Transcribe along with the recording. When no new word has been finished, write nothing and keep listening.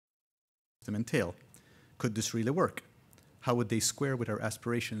entail? Could this really work? How would they square with our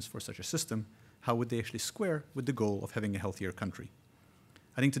aspirations for such a system? How would they actually square with the goal of having a healthier country?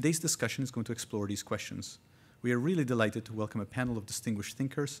 I think today's discussion is going to explore these questions. We are really delighted to welcome a panel of distinguished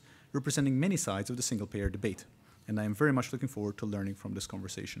thinkers representing many sides of the single-payer debate, and I am very much looking forward to learning from this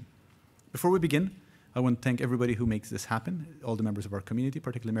conversation. Before we begin, I want to thank everybody who makes this happen, all the members of our community,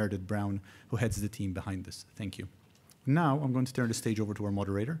 particularly Meredith Brown, who heads the team behind this. Thank you. Now, I'm going to turn the stage over to our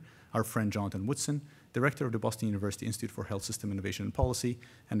moderator, our friend Jonathan Woodson, Director of the Boston University Institute for Health System Innovation and Policy,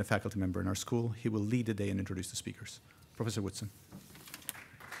 and a faculty member in our school. He will lead the day and introduce the speakers. Professor Woodson.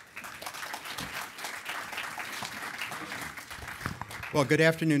 Well, good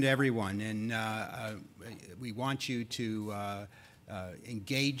afternoon to everyone, and we want you to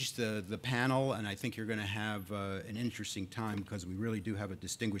engage the panel, and I think you're going to have an interesting time because we really do have a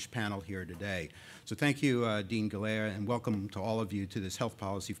distinguished panel here today. So thank you, Dean Galea, and welcome to all of you to this Health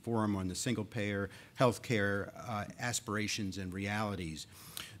Policy Forum on the Single-Payer Healthcare Aspirations and Realities.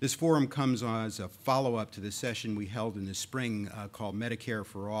 This forum comes as a follow-up to the session we held in the spring called Medicare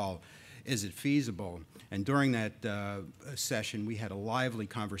for All. Is it feasible? And during that session, we had a lively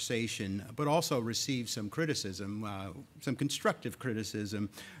conversation, but also received some criticism, some constructive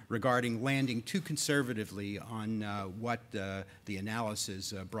criticism regarding landing too conservatively on what the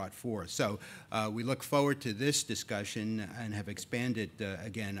analysis brought forth. So we look forward to this discussion and have expanded,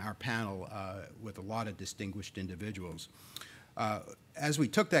 again, our panel with a lot of distinguished individuals. As we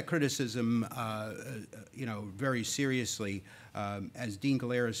took that criticism, very seriously, as Dean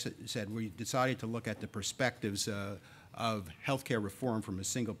Galea said, we decided to look at the perspectives of healthcare reform from a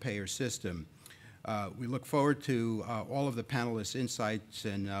single-payer system. We look forward to all of the panelists' insights,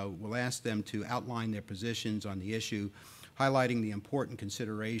 and we'll ask them to outline their positions on the issue, highlighting the important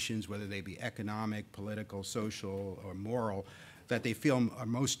considerations, whether they be economic, political, social, or moral, that they feel are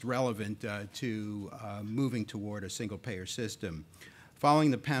most relevant to moving toward a single-payer system.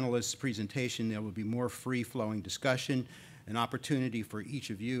 Following the panelists' presentation, there will be more free-flowing discussion, an opportunity for each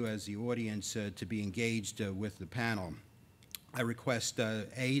of you as the audience to be engaged with the panel. I request,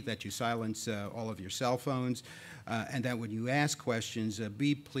 A, that you silence all of your cell phones, and that when you ask questions,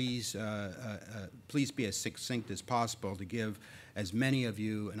 please be as succinct as possible to give as many of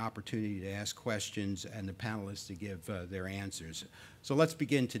you an opportunity to ask questions and the panelists to give their answers. So let's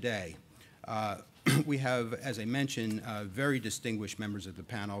begin today. We have, as I mentioned, very distinguished members of the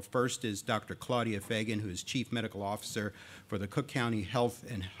panel. First is Dr. Claudia Fegan, who is Chief Medical Officer for the Cook County Health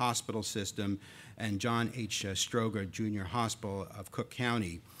and Hospital System, and John H. Stroger Jr. Hospital of Cook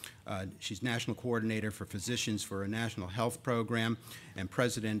County. She's National Coordinator for Physicians for a National Health Program and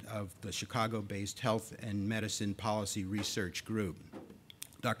President of the Chicago-based Health and Medicine Policy Research Group.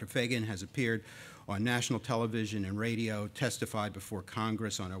 Dr. Fegan has appeared on national television and radio, testified before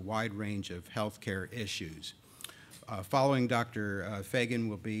Congress on a wide range of healthcare issues. Following Dr. Fegan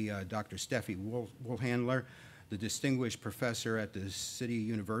will be Dr. Steffie Woolhandler, the distinguished professor at the City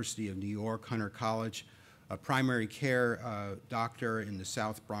University of New York, Hunter College, a primary care doctor in the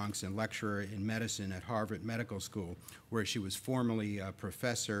South Bronx and lecturer in medicine at Harvard Medical School, where she was formerly a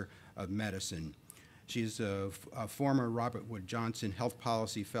professor of medicine. She's a former Robert Wood Johnson Health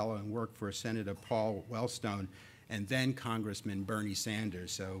Policy Fellow and worked for Senator Paul Wellstone and then Congressman Bernie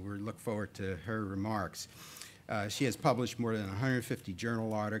Sanders, so we look forward to her remarks. She has published more than 150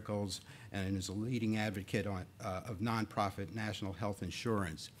 journal articles and is a leading advocate of nonprofit national health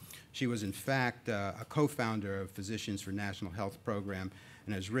insurance. She was, in fact, a co-founder of Physicians for National Health Program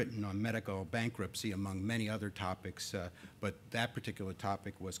and has written on medical bankruptcy, among many other topics, but that particular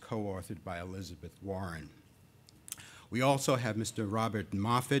topic was co-authored by Elizabeth Warren. We also have Mr. Robert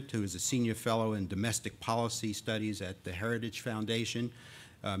Moffit, who is a senior fellow in domestic policy studies at the Heritage Foundation.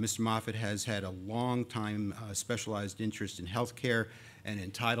 Mr. Moffit has had a long time specialized interest in healthcare and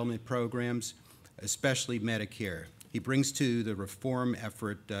entitlement programs, especially Medicare. He brings to the reform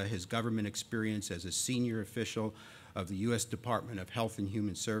effort his government experience as a senior official of the U.S. Department of Health and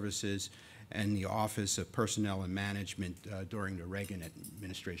Human Services and the Office of Personnel and Management during the Reagan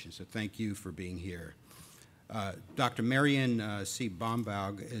administration. So thank you for being here. Dr. Maryanne C.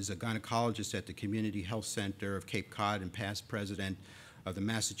 Bombaugh is a gynecologist at the Community Health Center of Cape Cod and past president of the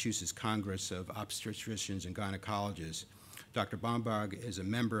Massachusetts Congress of Obstetricians and Gynecologists. Dr. Bombaugh is a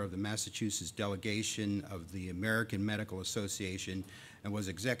member of the Massachusetts delegation of the American Medical Association and was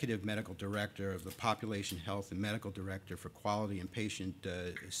Executive Medical Director of the Population Health and Medical Director for Quality and Patient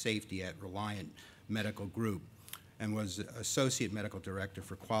Safety at Reliant Medical Group, and was Associate Medical Director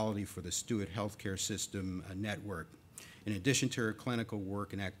for Quality for the Stewart Healthcare System Network. In addition to her clinical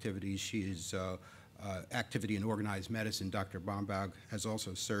work and activities, she is activity in organized medicine. Dr. Bombaugh has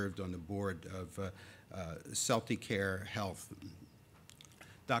also served on the board of Celticare Health.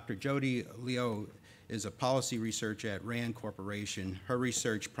 Dr. Jodi Leo is a policy researcher at RAND Corporation. Her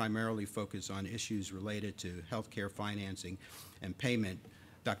research primarily focuses on issues related to healthcare financing and payment.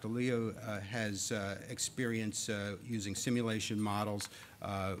 Dr. Leo has experience using simulation models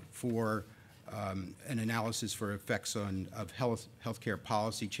for an analysis for effects of healthcare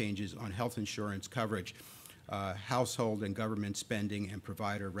policy changes on health insurance coverage, household and government spending, and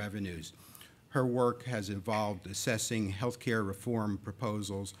provider revenues. Her work has involved assessing healthcare reform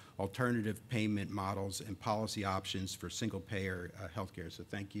proposals, alternative payment models, and policy options for single-payer healthcare. So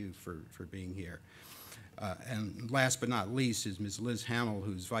thank you for being here. And last but not least is Ms. Liz Hamel,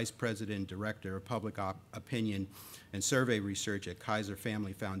 who's Vice President, Director of Public Opinion and Survey Research at Kaiser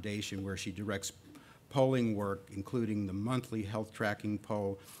Family Foundation, where she directs polling work, including the monthly health tracking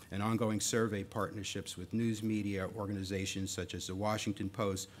poll and ongoing survey partnerships with news media organizations such as the Washington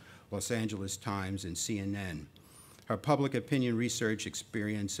Post, Los Angeles Times, and CNN. Her public opinion research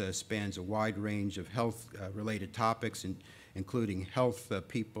experience spans a wide range of health-related topics, including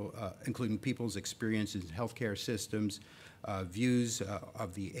including people's experiences in healthcare systems, views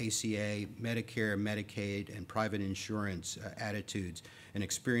of the ACA, Medicare, Medicaid, and private insurance attitudes, and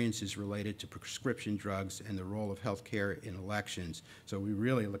experiences related to prescription drugs and the role of healthcare in elections. So we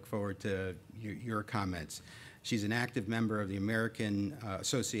really look forward to your comments. She's an active member of the American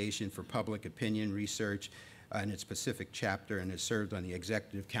Association for Public Opinion Research and its Pacific chapter, and has served on the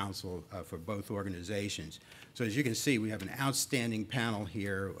executive council for both organizations. So as you can see, we have an outstanding panel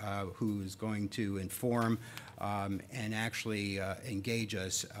here who is going to inform and actually engage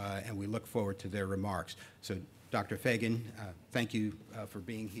us, and we look forward to their remarks. So Dr. Fegan, thank you for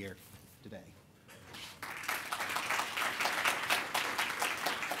being here today.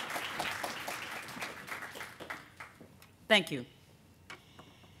 Thank you.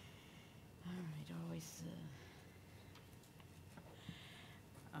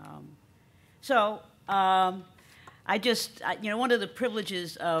 One of the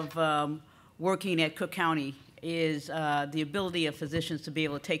privileges of working at Cook County is the ability of physicians to be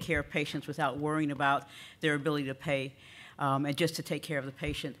able to take care of patients without worrying about their ability to pay and just to take care of the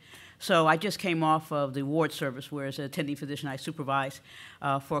patient. So I just came off of the ward service where as an attending physician I supervised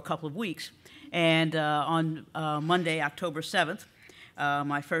for a couple of weeks. And on Monday, October 7th,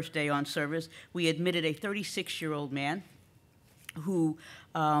 my first day on service, we admitted a 36-year-old man who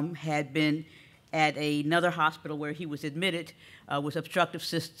had been at another hospital where he was admitted with obstructive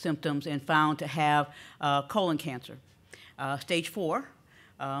symptoms and found to have colon cancer. Stage 4,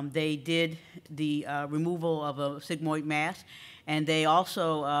 they did the removal of a sigmoid mass, and they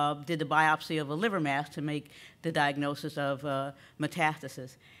also did the biopsy of a liver mass to make the diagnosis of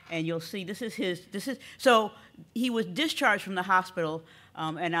metastasis. And you'll see so he was discharged from the hospital,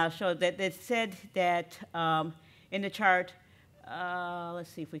 and I'll show that it said that in the chart, let's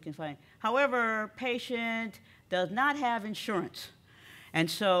see if we can find. However, patient does not have insurance. And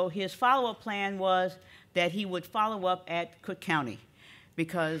so his follow-up plan was that he would follow up at Cook County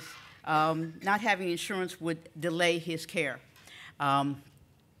because not having insurance would delay his care.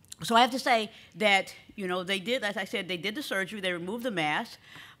 So I have to say that, they did, as I said, they did the surgery, they removed the mass,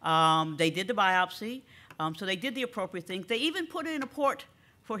 they did the biopsy, so they did the appropriate things. They even put in a port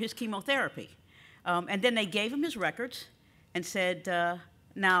for his chemotherapy. And then they gave him his records and said,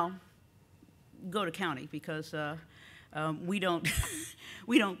 now go to county because we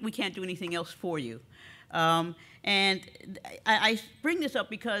can't do anything else for you. And I bring this up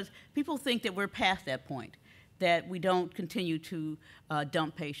because people think that we're past that point, that we don't continue to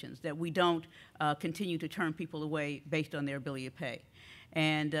dump patients, that we don't continue to turn people away based on their ability to pay.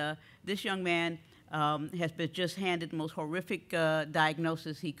 And this young man has been just handed the most horrific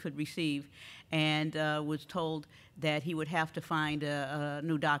diagnosis he could receive and was told that he would have to find a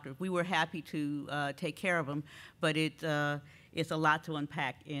new doctor. We were happy to take care of him, but it's a lot to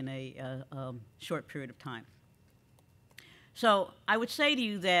unpack in a short period of time. So I would say to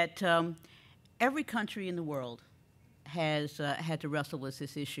you that every country in the world has had to wrestle with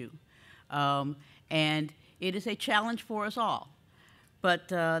this issue. And it is a challenge for us all. But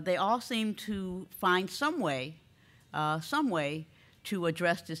they all seem to find some way to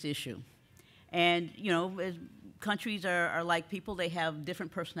address this issue. And, as countries are like people, they have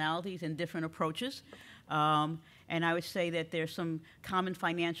different personalities and different approaches. And I would say that there's some common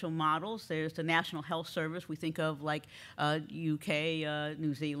financial models. There's the National Health Service. We think of like UK,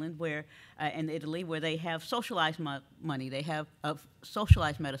 New Zealand, and Italy, where they have socialized money. They have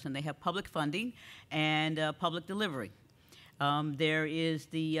socialized medicine. They have public funding and public delivery. There is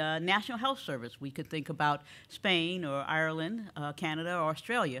the National Health Service. We could think about Spain or Ireland, Canada or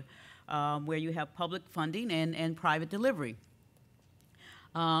Australia, where you have public funding and private delivery.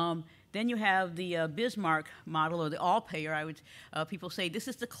 Then you have the Bismarck model, or the all-payer. People say this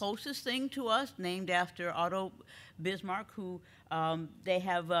is the closest thing to us, named after Otto Bismarck, who they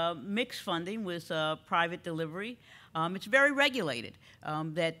have mixed funding with private delivery. It's very regulated,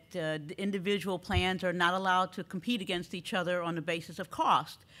 that the individual plans are not allowed to compete against each other on the basis of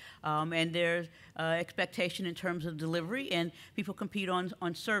cost. And there's expectation in terms of delivery, and people compete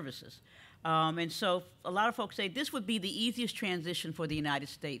on services. And so a lot of folks say this would be the easiest transition for the United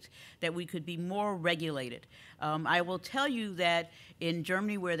States, that we could be more regulated. I will tell you that in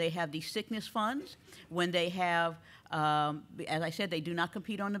Germany, where they have these sickness funds, when they have, as I said, they do not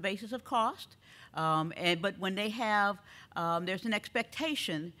compete on the basis of cost. But when they have, there's an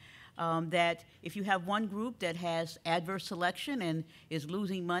expectation that if you have one group that has adverse selection and is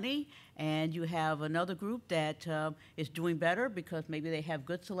losing money, and you have another group that is doing better because maybe they have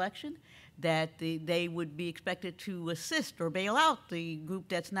good selection, that they would be expected to assist or bail out the group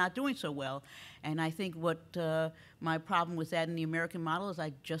that's not doing so well. And I think what my problem with that in the American model is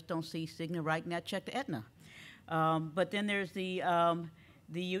I just don't see Cigna writing that check to Aetna. But then there's the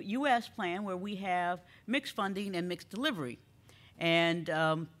U.S. plan, where we have mixed funding and mixed delivery. And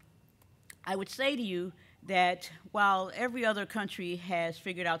I would say to you that while every other country has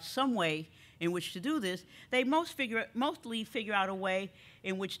figured out some way in which to do this, they mostly figure out a way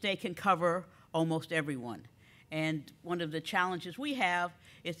in which they can cover almost everyone. And one of the challenges we have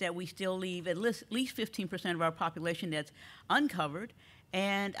is that we still leave at least 15% of our population that's uncovered.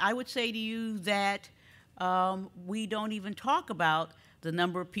 And I would say to you that we don't even talk about the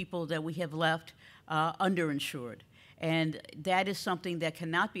number of people that we have left underinsured. And that is something that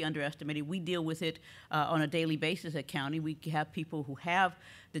cannot be underestimated. We deal with it on a daily basis at county. We have people who have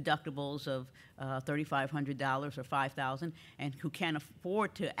deductibles of $3,500 or $5,000 and who can't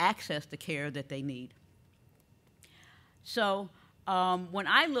afford to access the care that they need. So when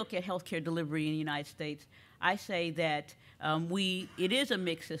I look at healthcare delivery in the United States, I say that it is a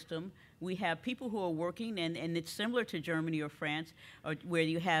mixed system. We have people who are working, and it's similar to Germany or France, where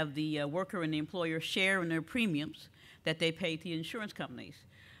you have the worker and the employer share in their premiums that they pay to the insurance companies.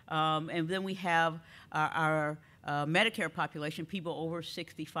 And then we have our Medicare population, people over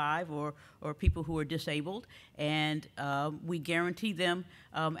 65 or people who are disabled, and we guarantee them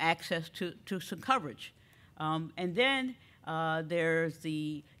access to some coverage. And then there's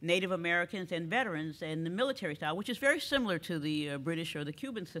the Native Americans and veterans and the military style, which is very similar to the British or the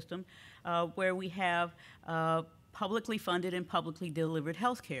Cuban system, where we have publicly funded and publicly delivered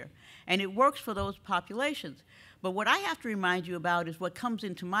health care. And it works for those populations. But what I have to remind you about is what comes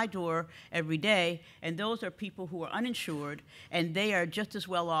into my door every day, and those are people who are uninsured, and they are just as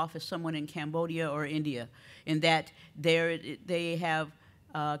well off as someone in Cambodia or India, in that they have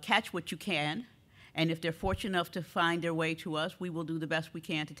catch what you can, and if they're fortunate enough to find their way to us, we will do the best we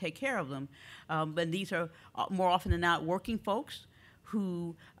can to take care of them. But these are more often than not working folks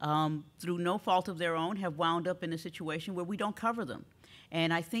who, through no fault of their own, have wound up in a situation where we don't cover them.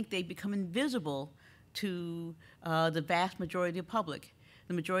 And I think they become invisible to the vast majority of the public.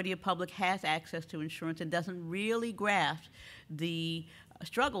 The majority of the public has access to insurance and doesn't really grasp the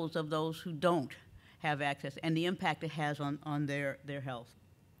struggles of those who don't have access and the impact it has on their health.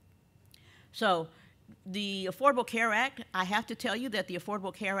 So the Affordable Care Act, I have to tell you that the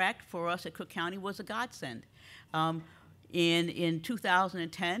Affordable Care Act for us at Cook County was a godsend. In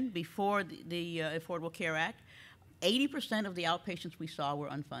 2010, before the Affordable Care Act, 80% of the outpatients we saw were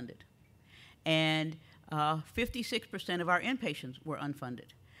unfunded. And 56% of our inpatients were unfunded.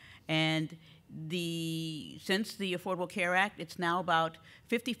 And since the Affordable Care Act, it's now about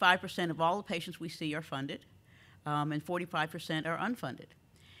 55% of all the patients we see are funded, and 45% are unfunded.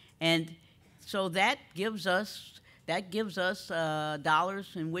 And so that gives us dollars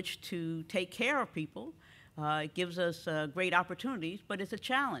in which to take care of people. It gives us great opportunities, but it's a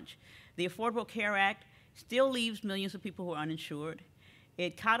challenge. The Affordable Care Act still leaves millions of people who are uninsured.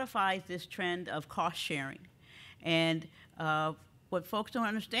 It codifies this trend of cost sharing. And what folks don't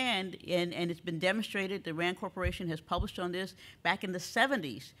understand, and it's been demonstrated, the RAND Corporation has published on this back in the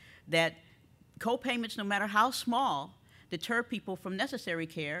 70s, that co-payments, no matter how small, deter people from necessary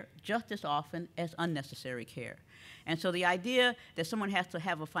care just as often as unnecessary care. And so the idea that someone has to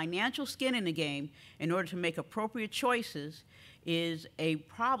have a financial skin in the game in order to make appropriate choices is a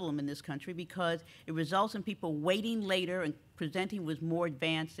problem in this country, because it results in people waiting later and presenting with more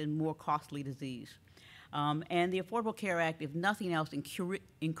advanced and more costly disease. And the Affordable Care Act, if nothing else,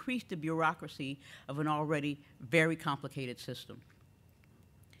 increased the bureaucracy of an already very complicated system.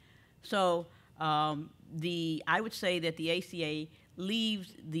 So I would say that the ACA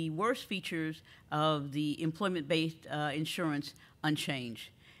leaves the worst features of the employment-based insurance unchanged.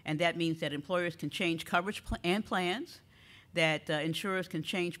 And that means that employers can change coverage and plans, that insurers can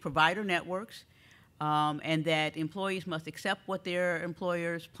change provider networks, and that employees must accept what their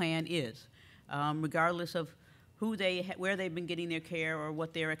employer's plan is, regardless of where they've been getting their care or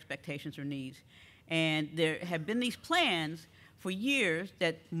what their expectations or needs. And there have been these plans for years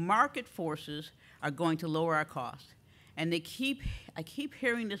that market forces are going to lower our costs. And I keep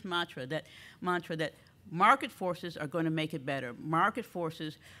hearing this mantra that market forces are going to make it better. Market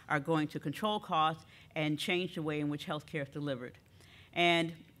forces are going to control costs and change the way in which healthcare is delivered.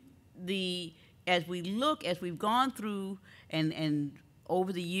 And as we've gone through and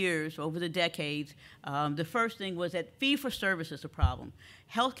over the years, over the decades, the first thing was that fee-for-service is a problem.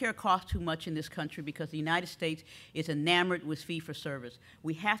 Healthcare costs too much in this country because the United States is enamored with fee-for-service.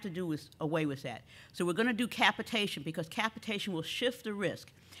 We have to do away with that. So we're going to do capitation because capitation will shift the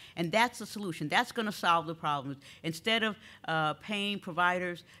risk. And that's the solution. That's going to solve the problem. Instead of paying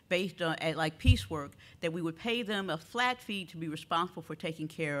providers based on, like piecework, that we would pay them a flat fee to be responsible for taking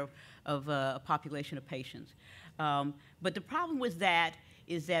care of a population of patients. But the problem with that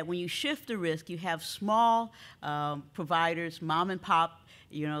is that when you shift the risk, you have small providers, mom and pop,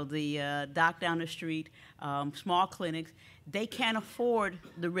 the doc down the street, small clinics. They can't afford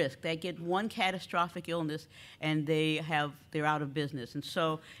the risk. They get one catastrophic illness and they're out of business. And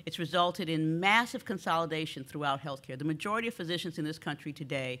so it's resulted in massive consolidation throughout healthcare. The majority of physicians in this country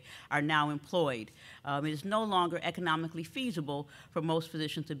today are now employed. It is no longer economically feasible for most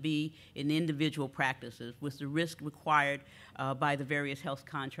physicians to be in individual practices with the risk required by the various health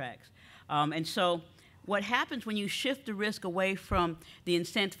contracts. And so what happens when you shift the risk away from the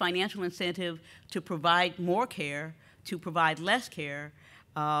financial incentive to provide more care to provide less care,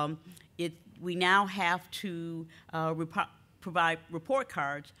 we now have to provide report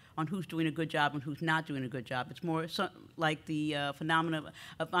cards on who's doing a good job and who's not doing a good job. It's more like the phenomenon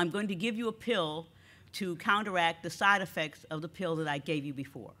of I'm going to give you a pill to counteract the side effects of the pill that I gave you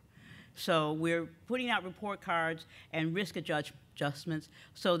before. So we're putting out report cards and risk adjustments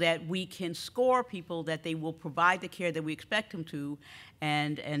so that we can score people that they will provide the care that we expect them to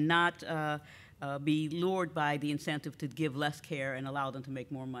and not be lured by the incentive to give less care and allow them to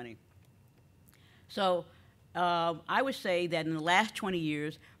make more money. So I would say that in the last 20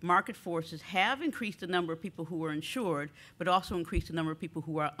 years, market forces have increased the number of people who are insured, but also increased the number of people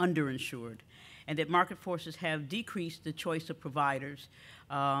who are underinsured. And that market forces have decreased the choice of providers,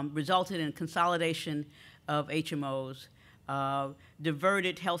 resulted in consolidation of HMOs,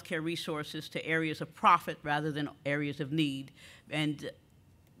 diverted healthcare resources to areas of profit rather than areas of need, and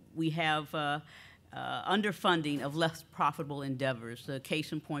we have underfunding of less profitable endeavors. The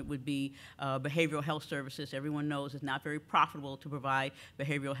case in point would be behavioral health services. Everyone knows it's not very profitable to provide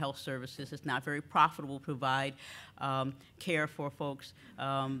behavioral health services. It's not very profitable to provide care for folks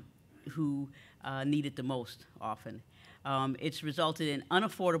who need it the most often. It's resulted in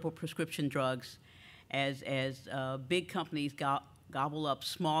unaffordable prescription drugs as big companies gobble up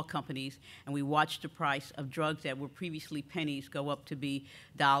small companies, and we watch the price of drugs that were previously pennies go up to be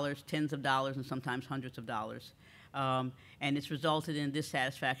dollars, tens of dollars, and sometimes hundreds of dollars. And it's resulted in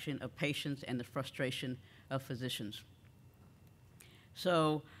dissatisfaction of patients and the frustration of physicians.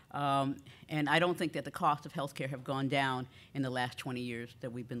 So, and I don't think that the cost of healthcare have gone down in the last 20 years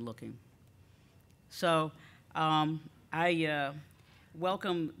that we've been looking. So I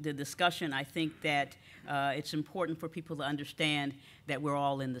welcome the discussion. I think that it's important for people to understand that we're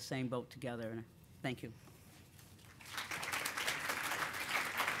all in the same boat together. Thank you.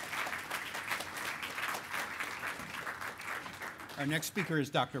 Our next speaker is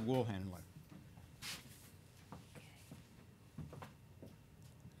Dr. Woolhandler.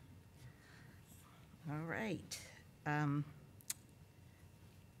 All right.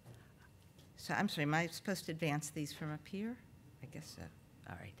 So I'm sorry, am I supposed to advance these from up here? I guess so.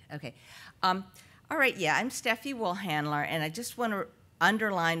 All right, okay. All right, yeah, I'm Steffie Woolhandler, and I just want to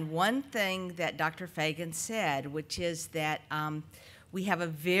underline one thing that Dr. Fegan said, which is that we have a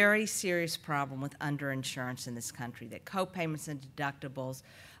very serious problem with underinsurance in this country, that co-payments and deductibles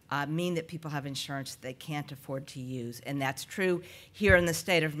mean that people have insurance that they can't afford to use. And that's true here in the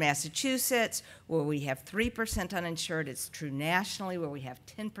state of Massachusetts, where we have 3% uninsured. It's true nationally, where we have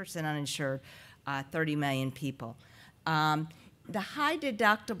 10% uninsured, 30 million people. The high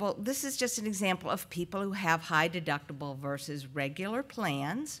deductible, this is just an example of people who have high deductible versus regular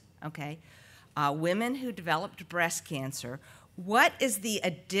plans, okay? women who developed breast cancer, what is the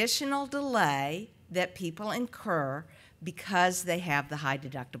additional delay that people incur because they have the high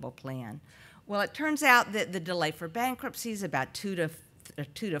deductible plan? Well, it turns out that the delay for bankruptcy is about 2 to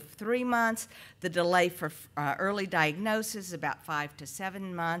 3 months. The delay for early diagnosis is about 5 to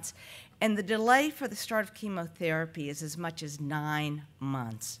 7 months. And the delay for the start of chemotherapy is as much as 9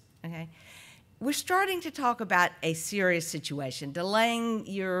 months, okay? We're starting to talk about a serious situation. Delaying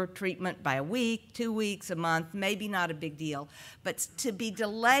your treatment by a week, 2 weeks, a month, maybe not a big deal. But to be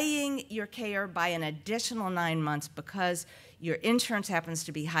delaying your care by an additional 9 months because your insurance happens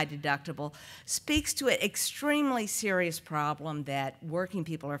to be high deductible speaks to an extremely serious problem that working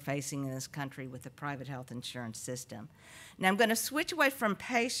people are facing in this country with the private health insurance system. Now, I'm going to switch away from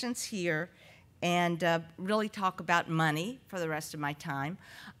patients here and really talk about money for the rest of my time.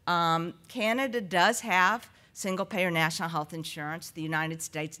 Canada does have single-payer national health insurance. The United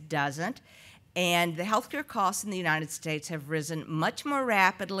States doesn't. And the healthcare costs in the United States have risen much more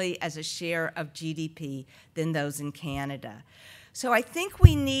rapidly as a share of GDP than those in Canada. So I think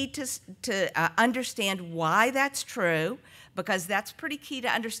we need to understand why that's true, because that's pretty key to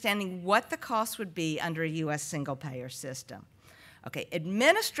understanding what the cost would be under a U.S. single-payer system. Okay,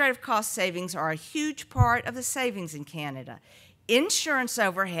 administrative cost savings are a huge part of the savings in Canada. Insurance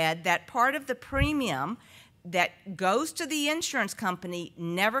overhead, that part of the premium that goes to the insurance company,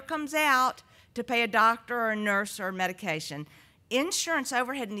 never comes out to pay a doctor or a nurse or medication. Insurance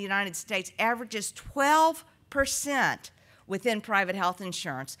overhead in the United States averages 12% within private health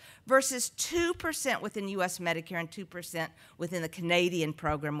insurance versus 2% within U.S. Medicare and 2% within the Canadian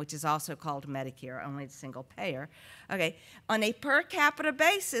program, which is also called Medicare, only it's single payer. Okay, on a per capita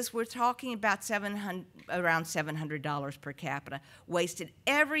basis, we're talking about around $700 per capita wasted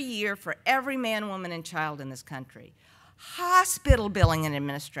every year for every man, woman, and child in this country. Hospital billing and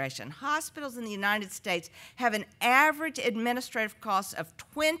administration. Hospitals in the United States have an average administrative cost of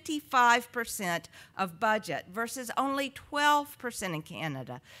 25% of budget versus only 12% in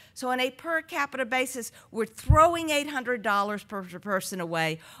Canada. So on a per capita basis, we're throwing $800 per person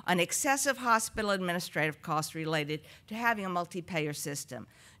away on excessive hospital administrative costs related to having a multi-payer system.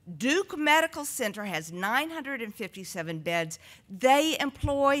 Duke Medical Center has 957 beds. They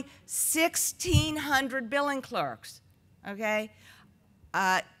employ 1,600 billing clerks. Okay,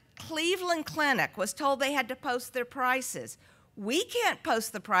 Cleveland Clinic was told they had to post their prices. We can't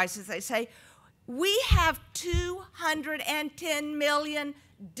post the prices. They say, we have 210 million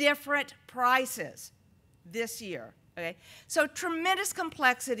different prices this year. Okay, so tremendous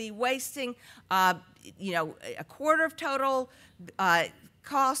complexity, wasting, a quarter of total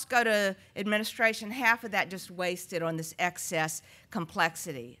costs go to administration, half of that just wasted on this excess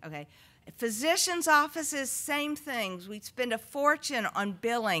complexity. Okay. Physicians' offices, same things. We spend a fortune on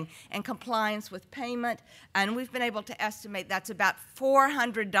billing and compliance with payment, and we've been able to estimate that's about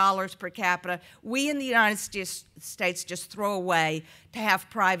 $400 per capita. We in the United States just throw away to have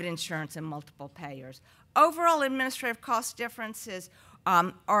private insurance and multiple payers. Overall administrative cost differences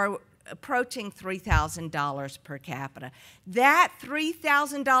are approaching $3,000 per capita. That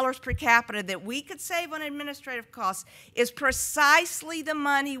 $3,000 per capita that we could save on administrative costs is precisely the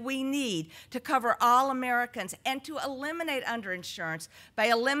money we need to cover all Americans and to eliminate underinsurance by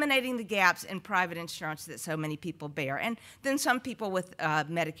eliminating the gaps in private insurance that so many people bear, and then some people with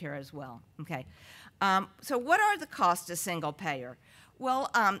Medicare as well. Okay, so what are the costs of single payer?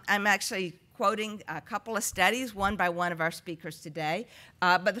 Well, I'm actually quoting a couple of studies, one by one of our speakers today.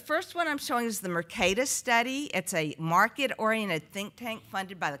 But the first one I'm showing is the Mercatus study. It's a market-oriented think tank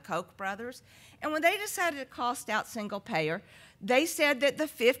funded by the Koch brothers. And when they decided to cost out single payer, they said that the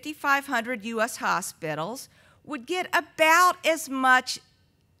 5,500 U.S. hospitals would get about as much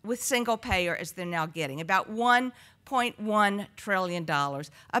with single payer as they're now getting, about $1.1 trillion,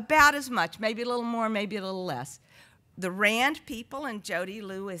 about as much, maybe a little more, maybe a little less. The RAND people, and Jodi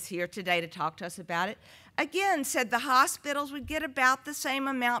Lou is here today to talk to us about it, again said the hospitals would get about the same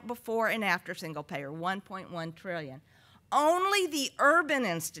amount before and after single payer, $1.1 trillion. Only the Urban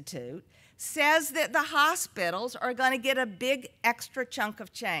Institute says that the hospitals are going to get a big extra chunk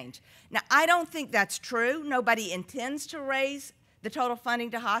of change. Now, I don't think that's true. Nobody intends to raise the total funding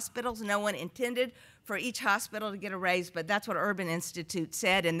to hospitals. No one intended for each hospital to get a raise, but that's what Urban Institute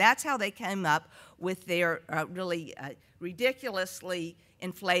said, and that's how they came up with their really ridiculously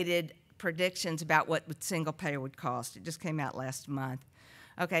inflated predictions about what single payer would cost. It just came out last month.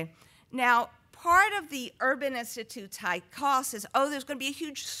 Okay, Now, part of the Urban Institute's high costs is, oh, there's going to be a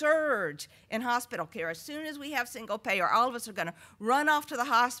huge surge in hospital care. As soon as we have single payer, all of us are going to run off to the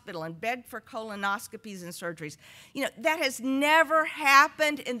hospital and beg for colonoscopies and surgeries. You know, that has never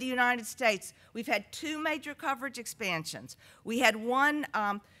happened in the United States. We've had 2 major coverage expansions. We had one,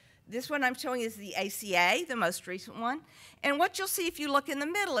 this one I'm showing is the ACA, the most recent one. And what you'll see if you look in the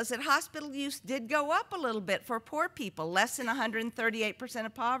middle is that hospital use did go up a little bit for poor people, less than 138%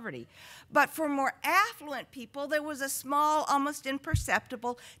 of poverty. But for more affluent people, there was a small, almost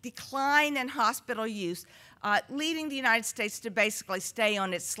imperceptible decline in hospital use, leading the United States to basically stay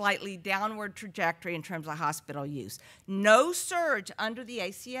on its slightly downward trajectory in terms of hospital use. No surge under the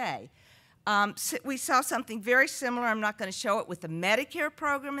ACA. We saw something very similar. I'm not going to show it with the Medicare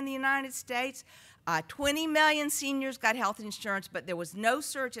program in the United States. 20 million seniors got health insurance, but there was no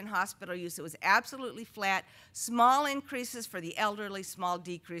surge in hospital use. It was absolutely flat. Small increases for the elderly, small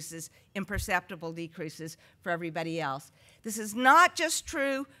decreases, imperceptible decreases for everybody else. This is not just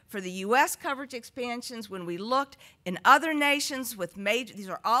true for the U.S. coverage expansions. When we looked in other nations with major, these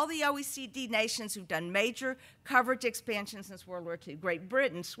are all the OECD nations who've done major coverage expansions since World War II. Great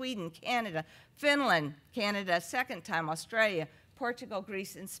Britain, Sweden, Canada, Finland, Canada, second time, Australia, Portugal,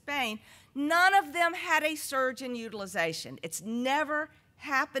 Greece, and Spain. None of them had a surge in utilization. It's never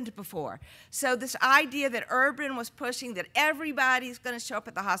happened before. So this idea that Urban was pushing that everybody's going to show up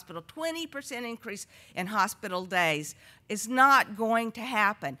at the hospital, 20% increase in hospital days, is not going to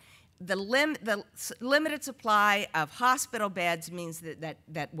happen. The limited supply of hospital beds means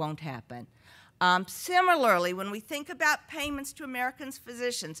that won't happen. Similarly, when we think about payments to American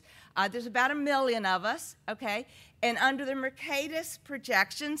physicians, there's about 1 million of us, okay? And under the Mercatus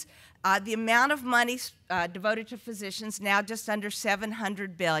projections, the amount of money devoted to physicians now just under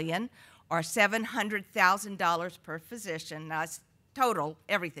 $700 billion, or $700,000 per physician. Now, it's total,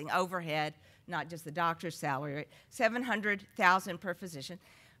 everything, overhead, not just the doctor's salary, right? $700,000 per physician.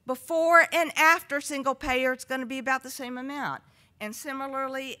 Before and after single payer, it's going to be about the same amount. And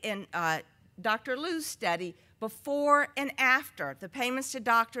similarly, in Dr. Liu's study, before and after, the payments to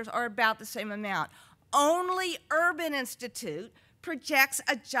doctors are about the same amount. Only Urban Institute projects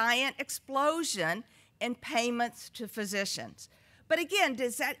a giant explosion in payments to physicians. But again,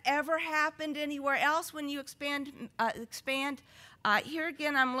 does that ever happen anywhere else when you expand? Here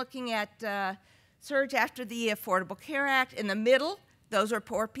again, I'm looking at surge after the Affordable Care Act. In the middle, those are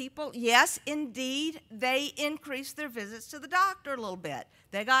poor people. Yes, indeed, they increased their visits to the doctor a little bit.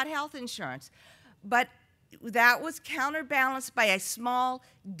 They got health insurance. But that was counterbalanced by a small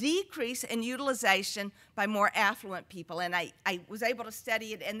decrease in utilization by more affluent people. And I was able to study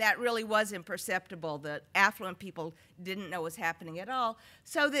it, and that really was imperceptible. The affluent people didn't know what was happening at all.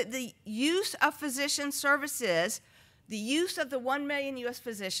 So that the use of physician services, the use of the 1 million U.S.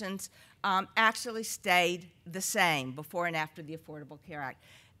 physicians actually stayed the same before and after the Affordable Care Act.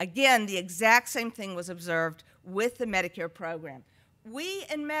 Again, the exact same thing was observed with the Medicare program. We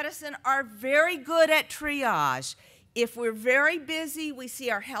in medicine are very good at triage. If we're very busy, we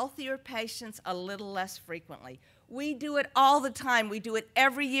see our healthier patients a little less frequently. We do it all the time. We do it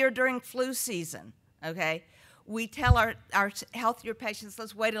every year during flu season, okay? We tell our healthier patients,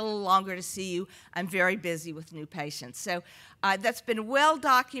 let's wait a little longer to see you. I'm very busy with new patients. So that's been well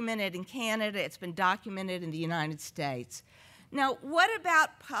documented in Canada. It's been documented in the United States. Now, what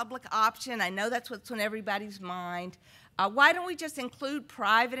about public option? I know that's what's on everybody's mind. Why don't we just include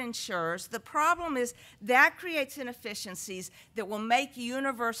private insurers? The problem is that creates inefficiencies that will make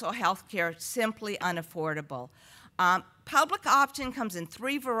universal health care simply unaffordable. Public option comes in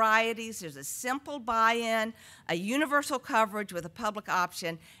 3 varieties. There's a simple buy-in, a universal coverage with a public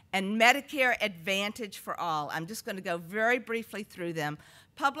option, and Medicare Advantage for all. I'm just going to go very briefly through them.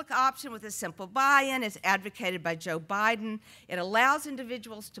 Public option with a simple buy-in is advocated by Joe Biden. It allows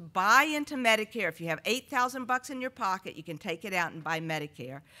individuals to buy into Medicare. If you have $8,000 in your pocket, you can take it out and buy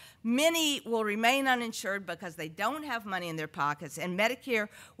Medicare. Many will remain uninsured because they don't have money in their pockets, and Medicare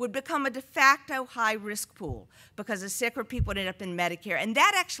would become a de facto high-risk pool because the sicker people would end up in Medicare, and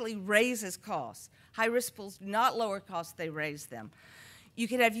that actually raises costs. High-risk pools do not lower costs, they raise them. You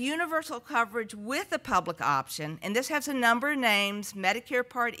can have universal coverage with a public option, and this has a number of names: Medicare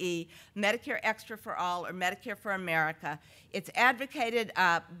Part E, Medicare Extra for All, or Medicare for America. It's advocated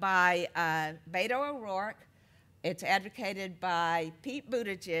by Beto O'Rourke. It's advocated by Pete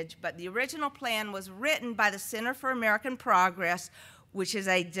Buttigieg, but the original plan was written by the Center for American Progress, which is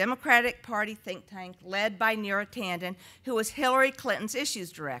a Democratic Party think tank led by Neera Tanden, who was Hillary Clinton's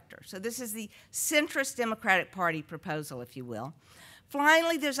issues director. So this is the centrist Democratic Party proposal, if you will.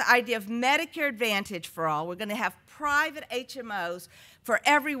 Finally, there's the idea of Medicare Advantage for all. We're going to have private HMOs for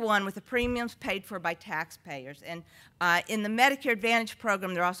everyone with the premiums paid for by taxpayers. And in the Medicare Advantage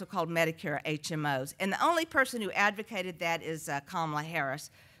program, they're also called Medicare HMOs. And the only person who advocated that is Kamala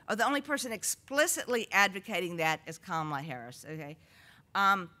Harris. Or the only person explicitly advocating that is Kamala Harris, okay?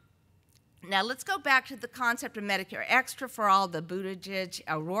 Now let's go back to the concept of Medicare Extra for All, the Buttigieg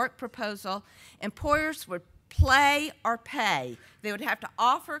O'Rourke proposal. Employers would play or pay. They would have to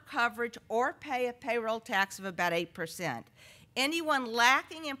offer coverage or pay a payroll tax of about 8%. Anyone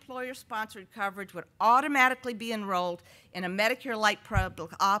lacking employer-sponsored coverage would automatically be enrolled in a Medicare Light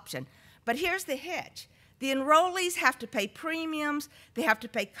public option. But here's the hitch. The enrollees have to pay premiums, they have to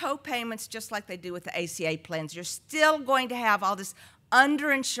pay co-payments just like they do with the ACA plans. You're still going to have all this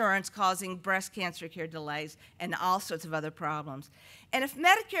underinsurance causing breast cancer care delays and all sorts of other problems. And if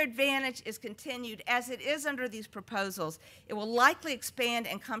Medicare Advantage is continued as it is under these proposals, it will likely expand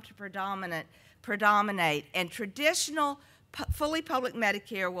and come to predominate, and traditional fully public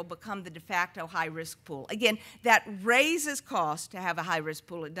Medicare will become the de facto high-risk pool. Again, that raises costs to have a high-risk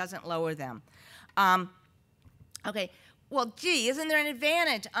pool. It doesn't lower them. Okay, well, gee, isn't there an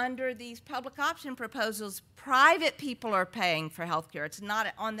advantage under these public option proposals? Private people are paying for health care. It's not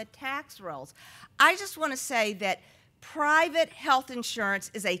on the tax rolls. I just want to say that private health insurance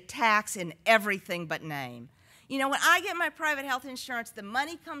is a tax in everything but name. You know, when I get my private health insurance, the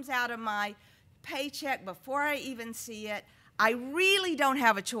money comes out of my paycheck before I even see it. I really don't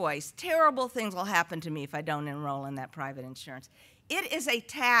have a choice. Terrible things will happen to me if I don't enroll in that private insurance. It is a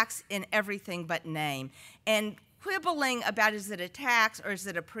tax in everything but name. And quibbling about is it a tax or is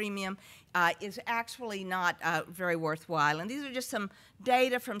it a premium is actually not very worthwhile. And these are just some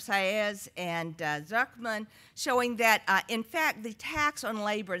data from Saez and Zuckman showing that, in fact, the tax on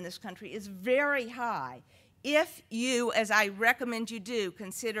labor in this country is very high if you, as I recommend you do,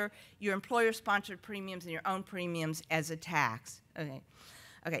 consider your employer-sponsored premiums and your own premiums as a tax.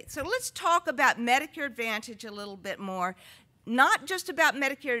 Okay, so let's talk about Medicare Advantage a little bit more. Not just about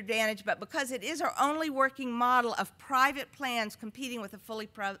Medicare Advantage, but because it is our only working model of private plans competing with a fully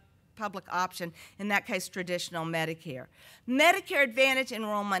public option, in that case, traditional Medicare. Medicare Advantage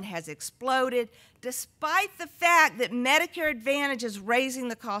enrollment has exploded, despite the fact that Medicare Advantage is raising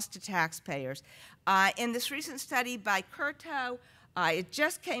the cost to taxpayers. In this recent study by Curto, it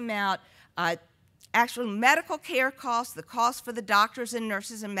just came out, actual medical care costs, the cost for the doctors and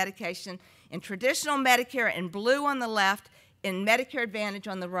nurses and medication in traditional Medicare in blue on the left, in Medicare Advantage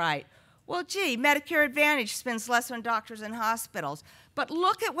on the right. Well, gee, Medicare Advantage spends less on doctors and hospitals, but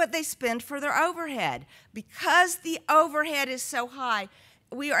look at what they spend for their overhead. Because the overhead is so high,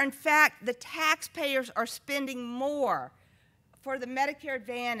 we are, in fact, the taxpayers are spending more for the Medicare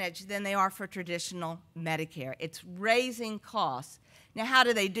Advantage than they are for traditional Medicare. It's raising costs. Now, how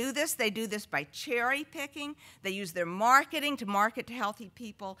do they do this? They do this by cherry picking. They use their marketing to market to healthy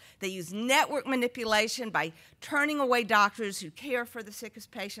people. They use network manipulation by turning away doctors who care for the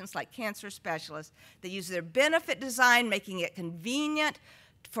sickest patients, like cancer specialists. They use their benefit design, making it convenient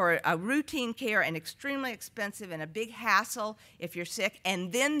for routine care and extremely expensive and a big hassle if you're sick,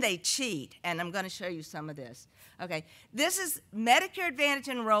 and then they cheat, and I'm going to show you some of this. Okay, this is Medicare Advantage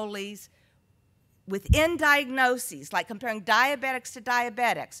enrollees within diagnoses, like comparing diabetics to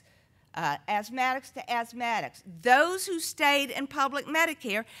diabetics, asthmatics to asthmatics. Those who stayed in public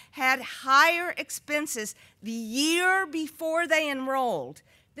Medicare had higher expenses the year before they enrolled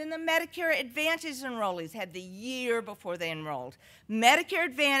than the Medicare Advantage enrollees had the year before they enrolled. Medicare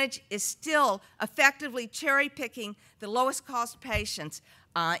Advantage is still effectively cherry-picking the lowest-cost patients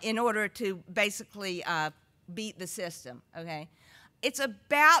in order to basically beat the system, okay? It's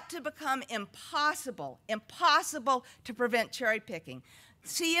about to become impossible to prevent cherry picking.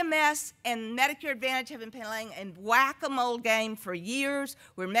 CMS and Medicare Advantage have been playing a whack-a-mole game for years,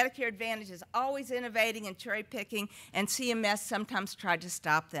 where Medicare Advantage is always innovating and cherry picking, and CMS sometimes tried to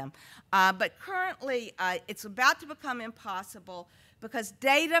stop them. But currently, it's about to become impossible because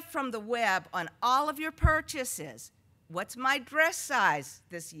data from the web on all of your purchases, what's my dress size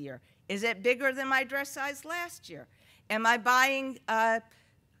this year? Is it bigger than my dress size last year? Am I buying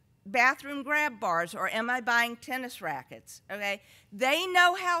bathroom grab bars, or am I buying tennis rackets? Okay, they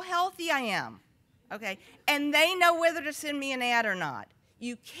know how healthy I am. Okay, and they know whether to send me an ad or not.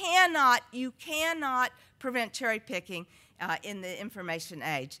 You cannot prevent cherry picking in the information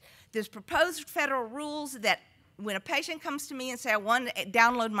age. There's proposed federal rules that when a patient comes to me and say, I want to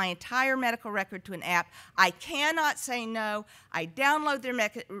download my entire medical record to an app, I cannot say no. I download their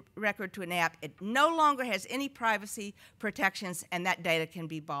record to an app. It no longer has any privacy protections, and that data can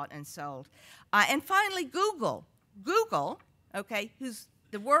be bought and sold. And finally, Google, okay, who's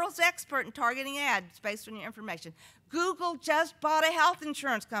the world's expert in targeting ads based on your information. Google just bought a health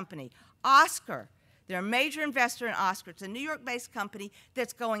insurance company, Oscar. They're a major investor in Oscar. It's a New York-based company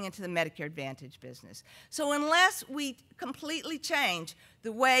that's going into the Medicare Advantage business. So unless we completely change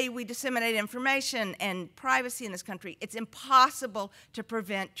the way we disseminate information and privacy in this country, it's impossible to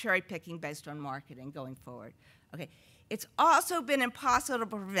prevent cherry picking based on marketing going forward. Okay. It's also been impossible to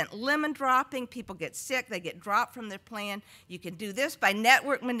prevent lemon dropping. People get sick, they get dropped from their plan. You can do this by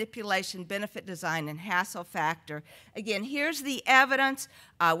network manipulation, benefit design, and hassle factor. Again, here's the evidence.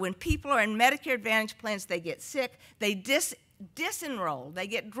 When people are in Medicare Advantage plans, they get sick, they disenroll, they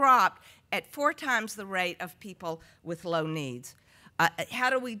get dropped at 4 times the rate of people with low needs. How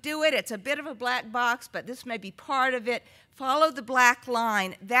do we do it? It's a bit of a black box, but this may be part of it. Follow the black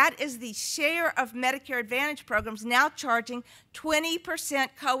line. That is the share of Medicare Advantage programs now charging 20%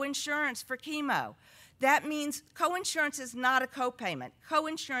 coinsurance for chemo. That means coinsurance is not a copayment.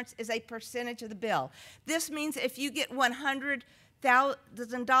 Coinsurance is a percentage of the bill. This means if you get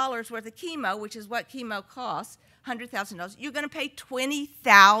 $100,000 worth of chemo, which is what chemo costs, $100,000, you're going to pay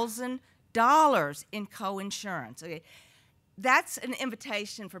 $20,000 in coinsurance. Okay. That's an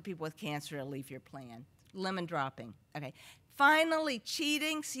invitation for people with cancer to leave your plan. Lemon dropping. Okay. Finally,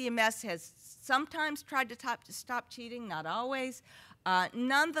 cheating. CMS has sometimes tried to stop cheating, not always.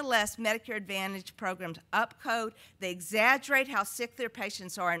 Nonetheless, Medicare Advantage programs upcode. They exaggerate how sick their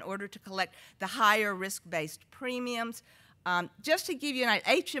patients are in order to collect the higher risk-based premiums. Just to give you an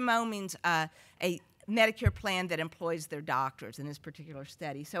idea, HMO means a Medicare plan that employs their doctors in this particular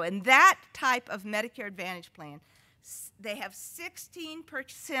study. So in that type of Medicare Advantage plan, they have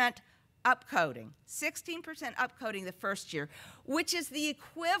 16% upcoding, 16% upcoding the first year, which is the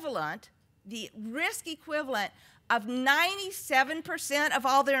equivalent, the risk equivalent of 97% of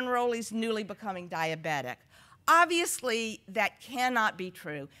all their enrollees newly becoming diabetic. Obviously, that cannot be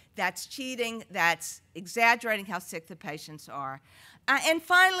true. That's cheating. That's exaggerating how sick the patients are. And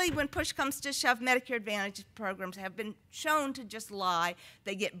finally, when push comes to shove, Medicare Advantage programs have been shown to just lie.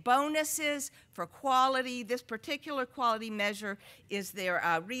 They get bonuses for quality. This particular quality measure is their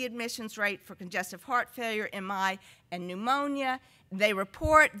readmissions rate for congestive heart failure, MI, and pneumonia. They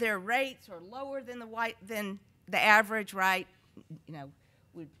report their rates are lower than the average, right? You know,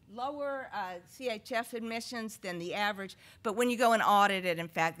 with lower CHF admissions than the average, but when you go and audit it, in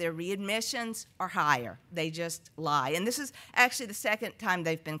fact, their readmissions are higher. They just lie. And this is actually the second time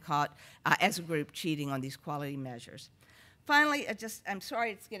they've been caught as a group cheating on these quality measures. Finally, I'm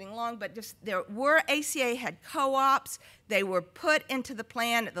sorry it's getting long, but there were ACA had co-ops. They were put into the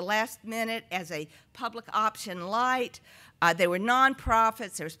plan at the last minute as a public option light. They were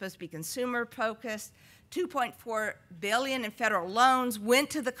nonprofits. They were supposed to be consumer focused. $2.4 billion in federal loans went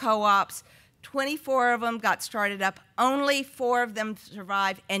to the co-ops. 24 of them got started up. Only 4 of them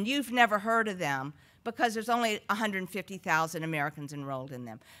survived, and you've never heard of them because there's only 150,000 Americans enrolled in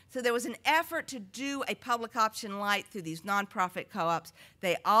them. So there was an effort to do a public option light through these nonprofit co-ops.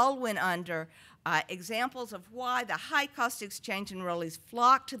 They all went under. Examples of why the high-cost exchange enrollees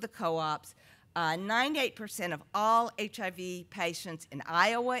flocked to the co-ops. 98% of all HIV patients in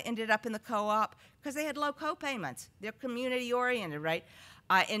Iowa ended up in the co-op because they had low co-payments. They're community-oriented, right?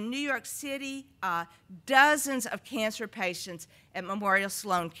 In New York City, dozens of cancer patients at Memorial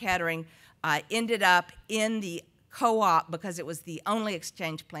Sloan Kettering ended up in the co-op because it was the only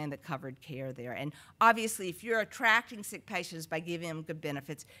exchange plan that covered care there. And obviously, if you're attracting sick patients by giving them good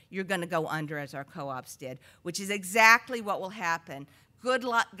benefits, you're going to go under, as our co-ops did, which is exactly what will happen. Good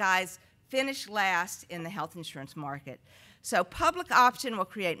luck, guys. Finish last in the health insurance market. So public option will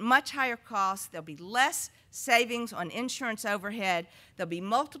create much higher costs. There'll be less savings on insurance overhead. There'll be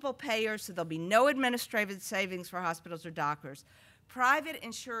multiple payers, so there'll be no administrative savings for hospitals or doctors. Private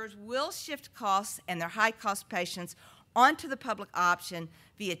insurers will shift costs and their high-cost patients onto the public option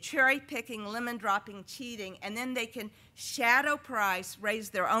via cherry-picking, lemon-dropping, cheating, and then they can shadow price, raise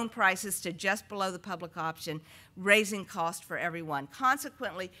their own prices to just below the public option, raising cost for everyone.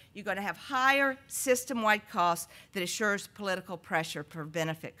 Consequently, you're going to have higher system-wide costs that assures political pressure for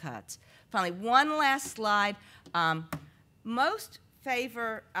benefit cuts. Finally, one last slide. Most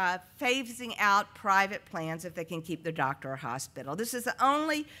favor phasing out private plans if they can keep their doctor or hospital. This is the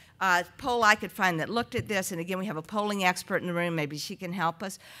only poll I could find that looked at this, and again, we have a polling expert in the room. Maybe she can help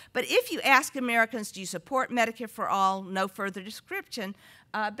us. But if you ask Americans, do you support Medicare for all, no further description,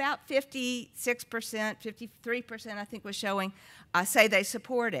 about 56%, 53%, I think was showing, say they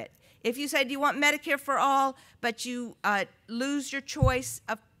support it. If you say, do you want Medicare for all, but you lose your choice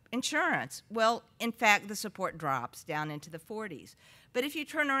of insurance? Well, in fact, the support drops down into the 40s. But if you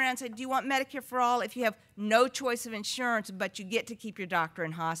turn around and say, do you want Medicare for all if you have no choice of insurance, but you get to keep your doctor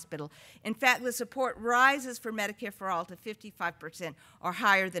in hospital? In fact, the support rises for Medicare for all to 55% or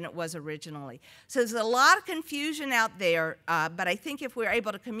higher than it was originally. So there's a lot of confusion out there, but I think if we're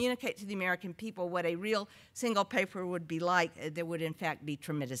able to communicate to the American people what a real single payer would be like, there would in fact be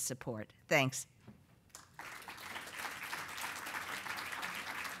tremendous support. Thanks.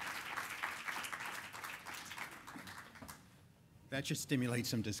 That should stimulate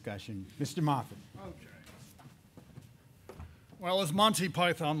some discussion. Mr. Moffit. Okay. Well, as Monty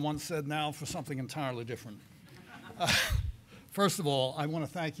Python once said, now for something entirely different. First of all, I want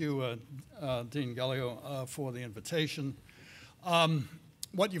to thank you, Dean Gallio, for the invitation.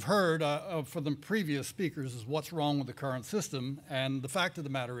 What you've heard for the previous speakers is what's wrong with the current system, and the fact of the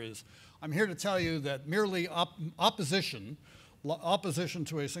matter is, I'm here to tell you that merely opposition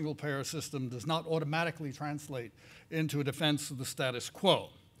to a single-payer system does not automatically translate into a defense of the status quo.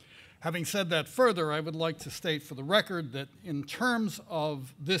 Having said that further, I would like to state for the record that in terms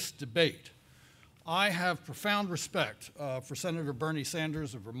of this debate, I have profound respect for Senator Bernie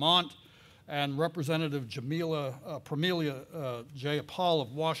Sanders of Vermont and Representative Pramelia Jayapal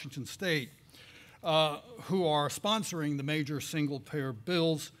of Washington State, who are sponsoring the major single-payer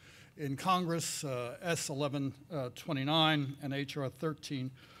bills in Congress, S 1129 and HR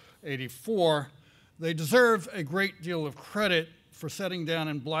 1384. They deserve a great deal of credit for setting down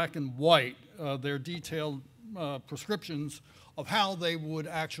in black and white their detailed prescriptions of how they would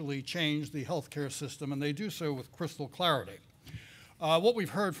actually change the healthcare system, and they do so with crystal clarity. What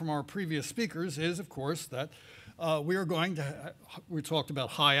we've heard from our previous speakers is, of course, that we talked about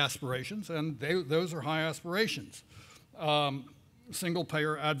high aspirations, and those are high aspirations.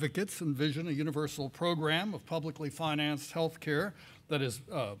 Single-payer advocates envision a universal program of publicly financed health care that is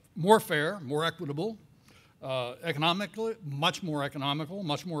more fair, more equitable, economically, much more economical,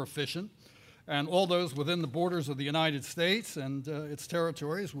 much more efficient, and all those within the borders of the United States and its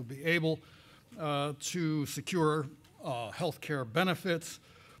territories would be able to secure health care benefits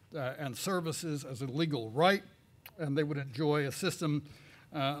and services as a legal right, and they would enjoy a system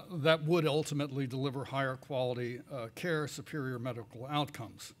that would ultimately deliver higher quality care, superior medical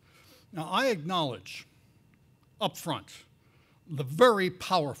outcomes. Now, I acknowledge up front the very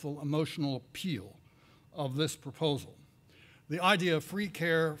powerful emotional appeal of this proposal. The idea of free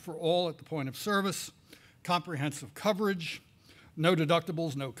care for all at the point of service, comprehensive coverage, no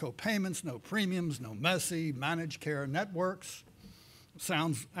deductibles, no co-payments, no premiums, no messy managed care networks,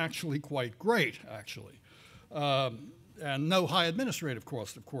 sounds actually quite great, actually. And no high administrative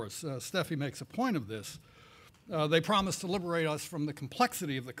cost, of course. Steffie makes a point of this. They promise to liberate us from the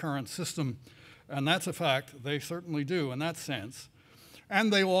complexity of the current system, and that's a fact. They certainly do in that sense.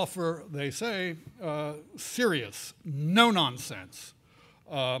 And they offer, they say, serious, no-nonsense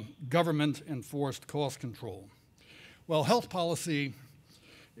government-enforced cost control. Well, health policy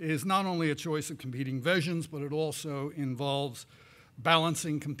is not only a choice of competing visions, but it also involves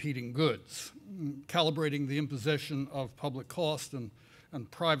balancing competing goods, calibrating the imposition of public cost and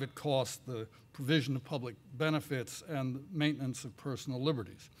private cost, the provision of public benefits, and maintenance of personal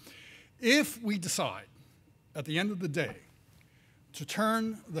liberties. If we decide, at the end of the day, to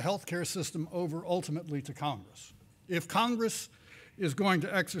turn the healthcare system over ultimately to Congress, if Congress is going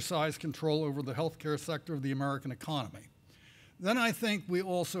to exercise control over the healthcare sector of the American economy, then I think we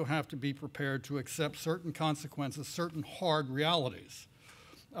also have to be prepared to accept certain consequences, certain hard realities.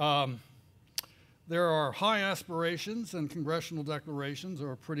 There are high aspirations, and congressional declarations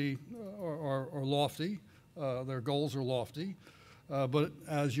are pretty are lofty. Their goals are lofty. But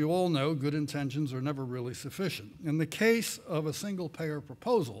as you all know, good intentions are never really sufficient. In the case of a single-payer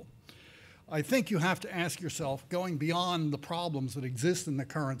proposal, I think you have to ask yourself, going beyond the problems that exist in the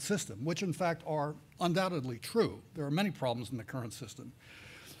current system, which in fact are undoubtedly true. There are many problems in the current system.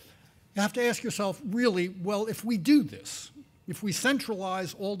 You have to ask yourself, really, well, if we do this, if we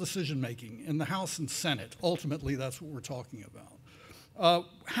centralize all decision-making in the House and Senate, ultimately that's what we're talking about,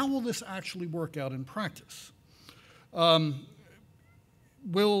 how will this actually work out in practice? Will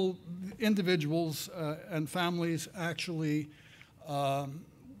individuals and families actually,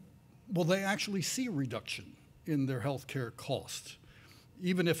 will they actually see a reduction in their health care costs?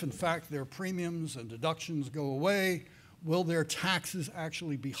 Even if, in fact, their premiums and deductions go away, will their taxes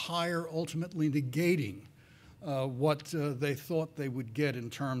actually be higher, ultimately negating what they thought they would get in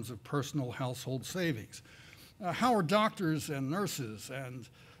terms of personal household savings? How are doctors and nurses and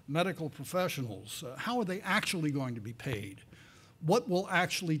medical professionals, how are they actually going to be paid? what will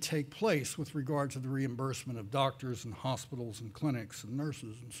actually take place with regard to the reimbursement of doctors and hospitals and clinics and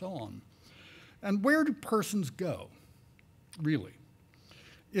nurses and so on. And where do persons go, really,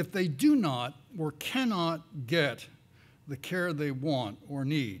 if they do not or cannot get the care they want or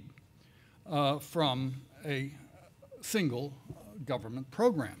need from a single government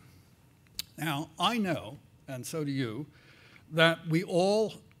program? Now, I know, and so do you, that we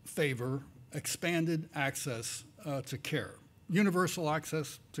all favor expanded access to care. Universal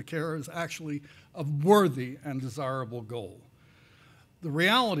access to care is actually a worthy and desirable goal. The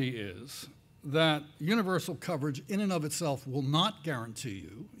reality is that universal coverage in and of itself will not guarantee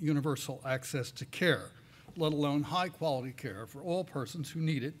you universal access to care, let alone high-quality care for all persons who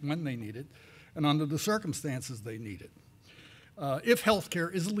need it, when they need it, and under the circumstances they need it. If health care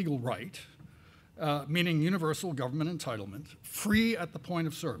is a legal right, meaning universal government entitlement, free at the point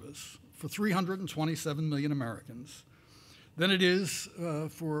of service for 327 million Americans, then it is,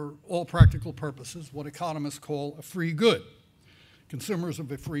 for all practical purposes, what economists call a free good. Consumers of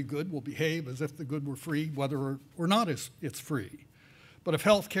a free good will behave as if the good were free, whether or not it's free. But if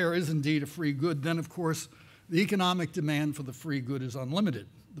health care is indeed a free good, then of course the economic demand for the free good is unlimited.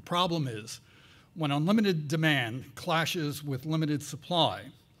 The problem is, when unlimited demand clashes with limited supply,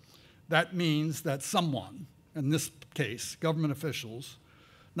 that means that someone, in this case, government officials,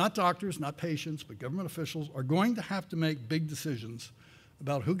 not doctors, not patients, but government officials, are going to have to make big decisions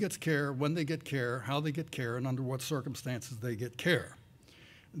about who gets care, when they get care, how they get care, and under what circumstances they get care.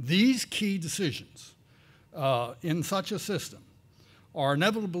 These key decisions in such a system are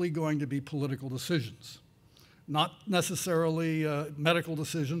inevitably going to be political decisions, not necessarily medical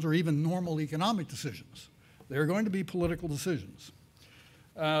decisions or even normal economic decisions. They're going to be political decisions.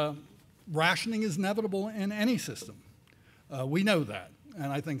 Rationing is inevitable in any system. We know that,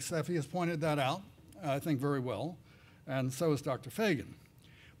 and I think Steffie has pointed that out, I think very well, and so has Dr. Fegan.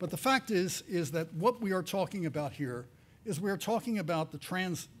 But the fact is that what we are talking about here is we are talking about the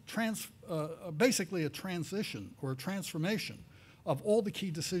basically a transition or a transformation of all the key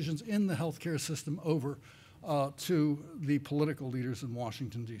decisions in the healthcare system over to the political leaders in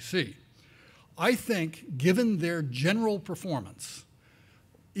Washington, D.C. I think, given their general performance,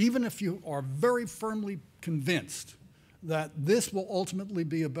 even if you are very firmly convinced that this will ultimately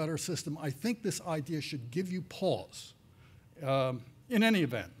be a better system, I think this idea should give you pause. In any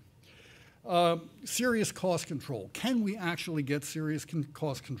event, serious cost control. Can we actually get serious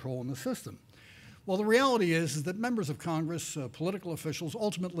cost control in the system? Well, the reality is that members of Congress, political officials,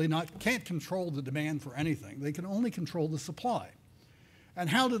 ultimately can't control the demand for anything. They can only control the supply. And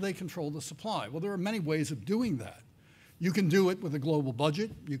how do they control the supply? Well, there are many ways of doing that. You can do it with a global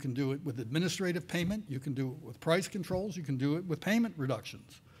budget. You can do it with administrative payment. You can do it with price controls. You can do it with payment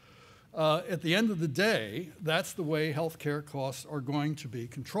reductions. At the end of the day, that's the way healthcare costs are going to be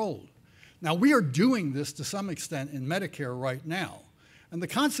controlled. Now, we are doing this to some extent in Medicare right now. And the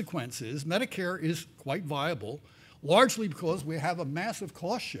consequence is Medicare is quite viable, largely because we have a massive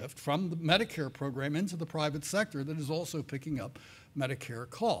cost shift from the Medicare program into the private sector that is also picking up Medicare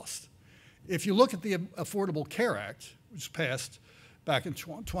cost. If you look at the Affordable Care Act, which passed back in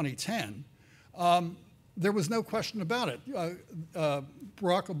 2010, there was no question about it.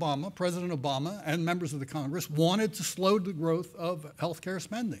 Barack Obama, President Obama, and members of the Congress wanted to slow the growth of healthcare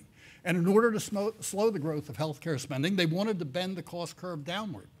spending. And in order to slow the growth of healthcare spending, they wanted to bend the cost curve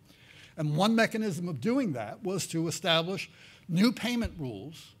downward. And one mechanism of doing that was to establish new payment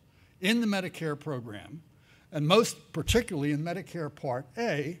rules in the Medicare program, and most particularly in Medicare Part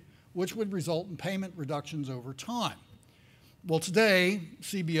A, which would result in payment reductions over time. Well, today,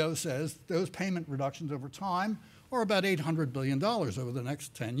 CBO says those payment reductions over time are about $800 billion over the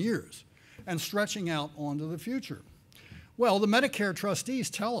next 10 years and stretching out onto the future. Well, the Medicare trustees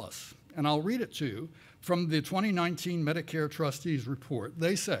tell us, and I'll read it to you, from the 2019 Medicare Trustees Report.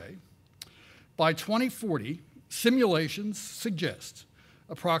 They say, by 2040, simulations suggest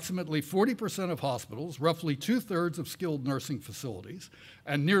approximately 40% of hospitals, roughly 2/3 of skilled nursing facilities,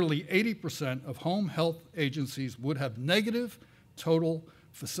 and nearly 80% of home health agencies would have negative total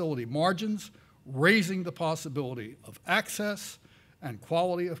facility margins, raising the possibility of access and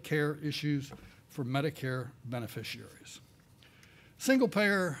quality of care issues for Medicare beneficiaries.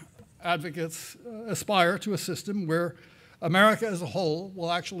 Single-payer advocates aspire to a system where America as a whole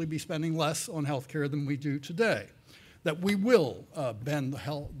will actually be spending less on health care than we do today, that we will bend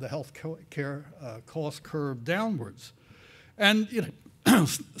the health care cost curve downwards. And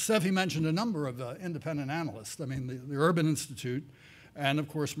Steffie mentioned a number of independent analysts. I mean, the Urban Institute and, of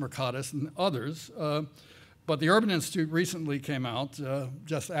course, Mercatus and others. But the Urban Institute recently came out,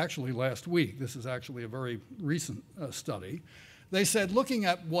 just actually last week, this is actually a very recent study, They said, looking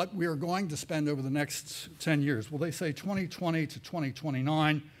at what we are going to spend over the next 10 years, well, they say 2020 to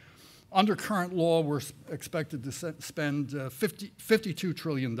 2029, under current law, we're expected to spend $52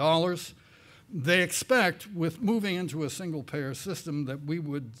 trillion. They expect, with moving into a single-payer system, that we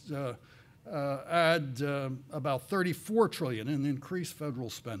would add about $34 trillion in increased federal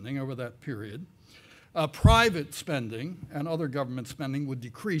spending over that period. Private spending and other government spending would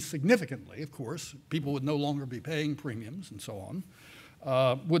decrease significantly, of course. People would no longer be paying premiums and so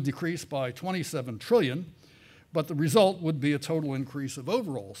on, would decrease by $27 trillion, but the result would be a total increase of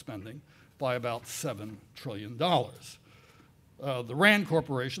overall spending by about $7 trillion. The RAND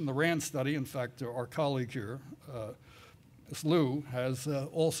Corporation, the RAND study, in fact, our colleague here, Ms. Liu, has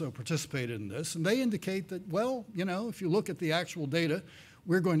also participated in this, and they indicate that, well, you know, if you look at the actual data,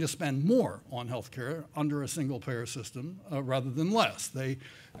 we're going to spend more on healthcare under a single-payer system rather than less.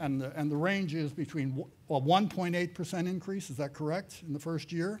 And the range is between a 1.8% increase, is that correct, in the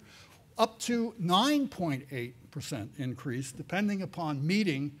first year, up to 9.8% increase, depending upon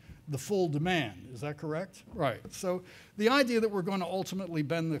meeting the full demand. Is that correct? Right. So the idea that we're going to ultimately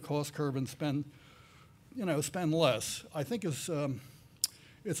bend the cost curve and spend less, I think is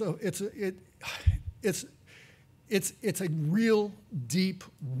it's a real deep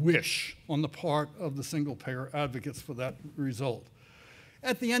wish on the part of the single-payer advocates for that result.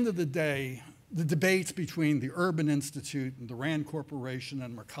 At the end of the day, the debates between the Urban Institute and the RAND Corporation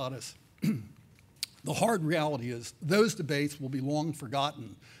and Mercatus, the hard reality is those debates will be long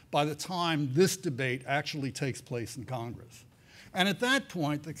forgotten by the time this debate actually takes place in Congress. And at that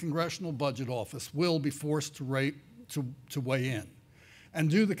point, the Congressional Budget Office will be forced to weigh in and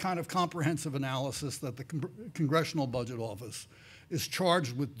do the kind of comprehensive analysis that the Congressional Budget Office is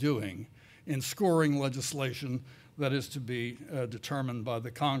charged with doing in scoring legislation that is to be determined by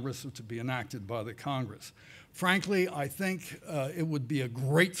the Congress or to be enacted by the Congress. Frankly, I think it would be a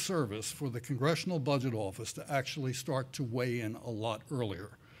great service for the Congressional Budget Office to actually start to weigh in a lot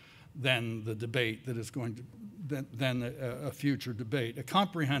earlier than the debate that is going to, than a future debate. A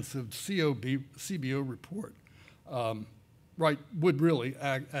comprehensive CBO report would really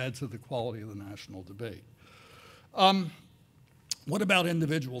add to the quality of the national debate. What about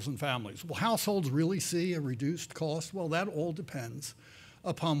individuals and families? Will households really see a reduced cost? Well, that all depends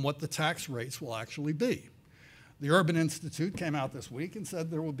upon what the tax rates will actually be. The Urban Institute came out this week and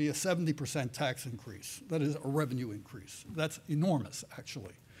said there will be a 70% tax increase. That is a revenue increase. That's enormous,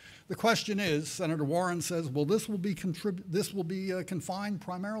 actually. The question is, Senator Warren says, well, this will be confined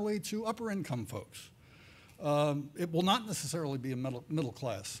primarily to upper-income folks. It will not necessarily be a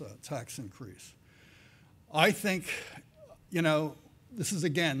middle-class tax increase. I think, you know, this is,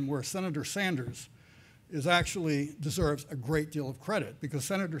 again, where Senator Sanders actually deserves a great deal of credit, because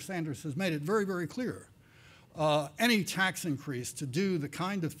Senator Sanders has made it very, very clear. Any tax increase to do the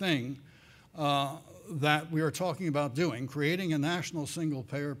kind of thing that we are talking about doing, creating a national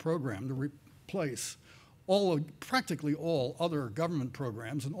single-payer program to replace practically all other government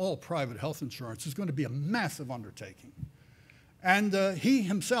programs and all private health insurance, is going to be a massive undertaking. And he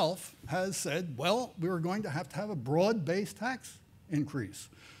himself has said, well, we are going to have a broad-based tax increase,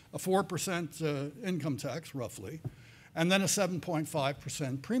 a 4% income tax, roughly, and then a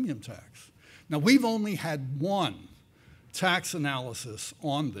 7.5% premium tax. Now, we've only had one tax analysis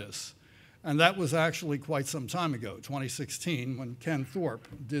on this, and that was actually quite some time ago, 2016, when Ken Thorpe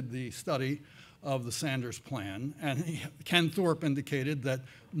did the study of the Sanders plan. And Ken Thorpe indicated that,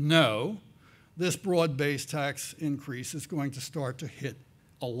 no, this broad-based tax increase is going to start to hit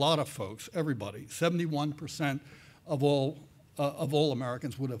a lot of folks, everybody. 71% of all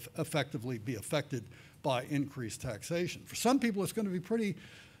Americans would effectively be affected by increased taxation. For some people, it's going to be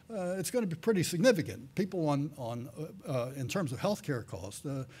pretty significant. People in terms of health care costs,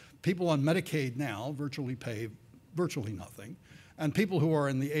 people on Medicaid now virtually pay virtually nothing, and people who are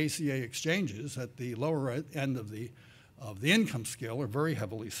in the ACA exchanges at the lower end of the income scale are very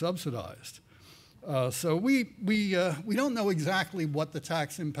heavily subsidized. So we don't know exactly what the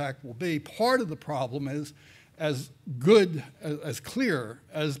tax impact will be. Part of the problem is, as clear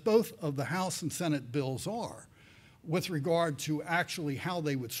as both of the House and Senate bills are, with regard to actually how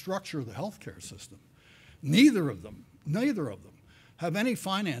they would structure the healthcare system, neither of them have any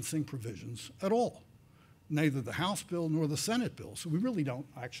financing provisions at all. Neither the House bill nor the Senate bill, so we really don't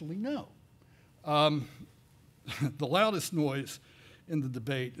actually know. The loudest noise in the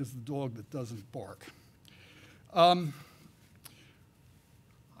debate is the dog that doesn't bark. I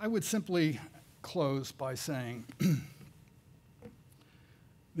would simply close by saying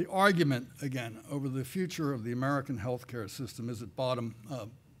the argument, again, over the future of the American healthcare system is at bottom.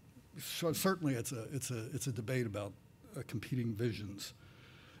 Certainly, it's a debate about competing visions.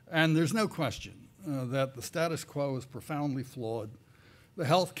 And there's no question that the status quo is profoundly flawed. The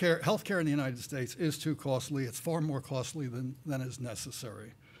healthcare in the United States is too costly. It's far more costly than is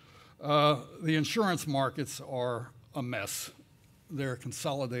necessary. The insurance markets are a mess. They're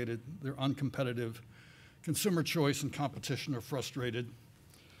consolidated. They're uncompetitive. Consumer choice and competition are frustrated.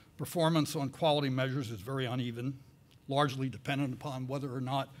 Performance on quality measures is very uneven, largely dependent upon whether or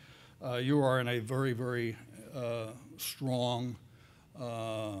not you are in a very, very strong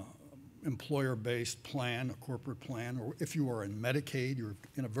employer-based plan, a corporate plan, or if you are in Medicaid, you're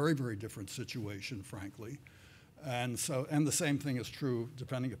in a very, very different situation, frankly. And the same thing is true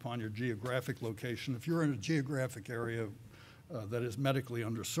depending upon your geographic location. If you're in a geographic area that is medically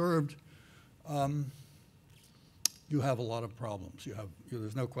underserved, you have a lot of problems.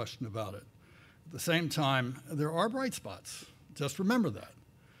 There's no question about it. At the same time, there are bright spots. Just remember that.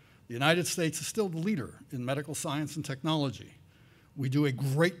 The United States is still the leader in medical science and technology. We do a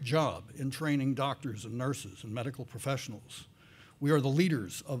great job in training doctors and nurses and medical professionals. We are the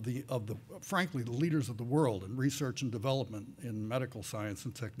leaders frankly, the leaders of the world in research and development in medical science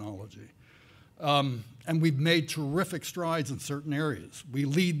and technology. And we've made terrific strides in certain areas. We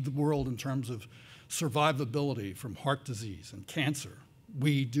lead the world in terms of survivability from heart disease and cancer.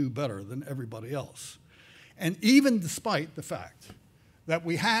 We do better than everybody else. And even despite the fact that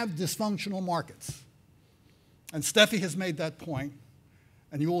we have dysfunctional markets, and Steffie has made that point,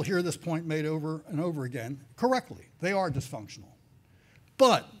 and you will hear this point made over and over again, correctly, they are dysfunctional.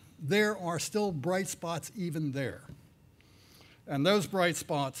 But there are still bright spots even there. And those bright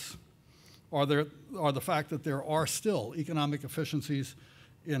spots are the fact that there are still economic efficiencies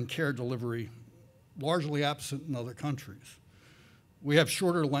in care delivery, largely absent in other countries. We have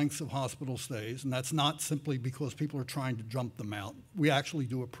shorter lengths of hospital stays, and that's not simply because people are trying to jump them out. We actually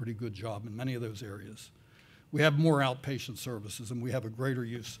do a pretty good job in many of those areas. We have more outpatient services, and we have a greater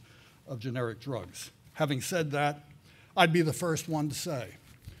use of generic drugs. Having said that, I'd be the first one to say,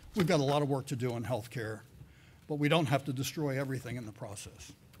 we've got a lot of work to do in healthcare, but we don't have to destroy everything in the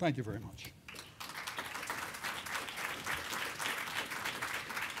process. Thank you very much.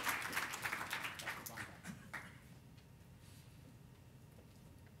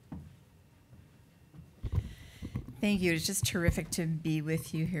 Thank you. It's just terrific to be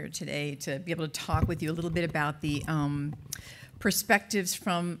with you here today, to be able to talk with you a little bit about the perspectives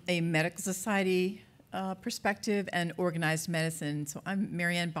from a medical society perspective and organized medicine. So I'm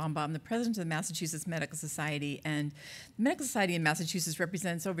Maryanne Bombaugh. I'm the president of the Massachusetts Medical Society, and the Medical Society in Massachusetts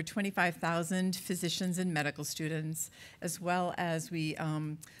represents over 25,000 physicians and medical students, as well as we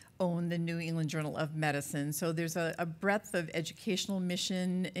own the New England Journal of Medicine. So there's a breadth of educational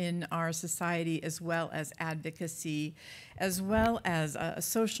mission in our society, as well as advocacy, as well as a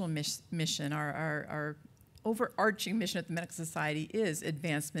social mission. Our overarching mission at the Medical Society is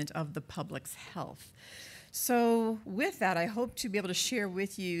advancement of the public's health. So with that, I hope to be able to share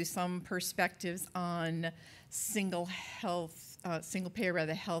with you some perspectives on single payer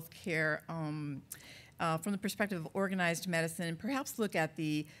healthcare from the perspective of organized medicine, and perhaps look at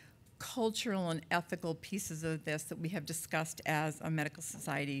the cultural and ethical pieces of this that we have discussed as a medical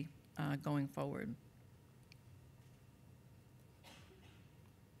society going forward.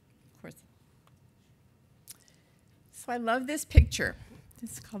 Of course. So I love this picture.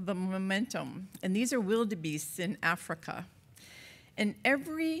 It's called the Momentum, and these are wildebeests in Africa. And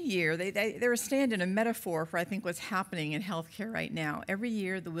every year, they're a stand-in, a metaphor for, I think, what's happening in healthcare right now. Every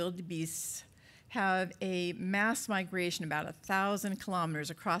year, the wildebeests have a mass migration about 1,000 kilometers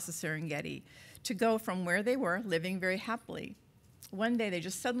across the Serengeti to go from where they were, living very happily. One day, they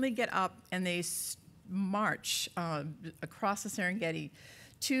just suddenly get up and they march across the Serengeti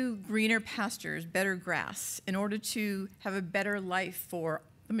to greener pastures, better grass, in order to have a better life for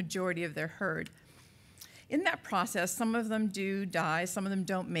the majority of their herd. In that process, some of them do die, some of them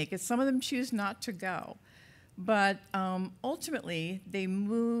don't make it, some of them choose not to go. But ultimately, they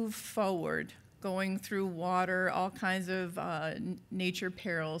move forward, going through water, all kinds of nature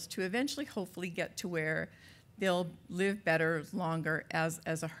perils, to eventually, hopefully, get to where they'll live better, longer as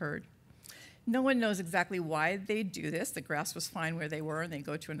a herd. No one knows exactly why they do this. The grass was fine where they were, and they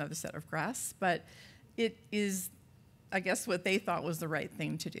go to another set of grass. But it is, I guess, what they thought was the right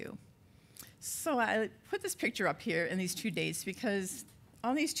thing to do. So I put this picture up here in these 2 days because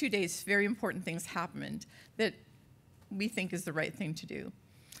on these 2 days, very important things happened that we think is the right thing to do.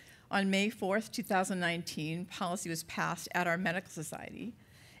 On May 4th, 2019, policy was passed at our medical society.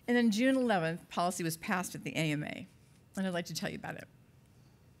 And then June 11th, policy was passed at the AMA. And I'd like to tell you about it.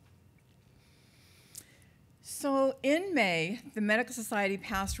 So So in May, the Medical Society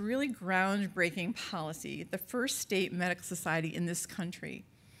passed really groundbreaking policy, the first state medical society in this country,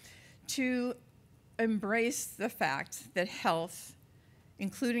 to embrace the fact that health,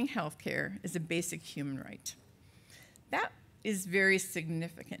 including healthcare, is a basic human right. That is very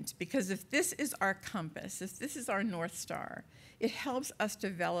significant because if this is our compass, if this is our North Star, it helps us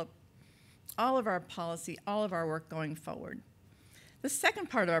develop all of our policy, all of our work going forward. The second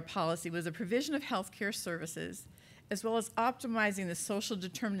part of our policy was the provision of healthcare services, as well as optimizing the social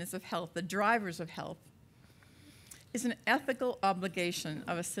determinants of health, the drivers of health, is an ethical obligation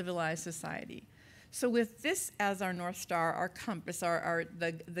of a civilized society. So with this as our North Star, our compass,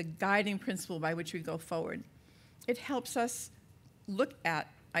 the guiding principle by which we go forward, it helps us look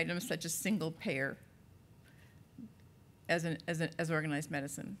at items such as single payer as organized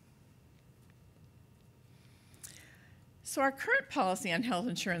medicine. So our current policy on health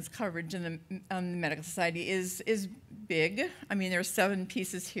insurance coverage in the Medical Society is big. I mean, there are 7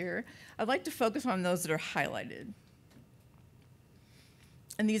 pieces here. I'd like to focus on those that are highlighted.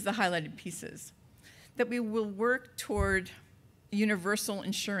 And these are the highlighted pieces. That we will work toward universal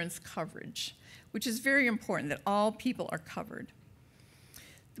insurance coverage, which is very important, that all people are covered.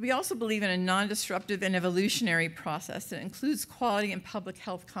 We also believe in a non-disruptive and evolutionary process that includes quality and public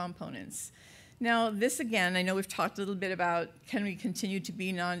health components. Now, this again, I know we've talked a little bit about can we continue to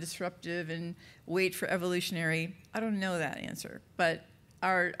be non-disruptive and wait for evolutionary? I don't know that answer, but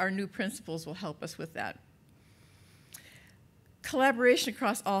our new principles will help us with that. Collaboration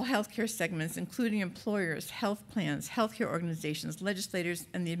across all healthcare segments, including employers, health plans, healthcare organizations, legislators,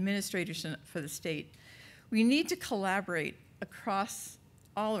 and the administration for the state. We need to collaborate across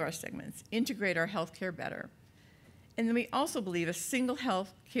all of our segments, integrate our healthcare better. And then we also believe a single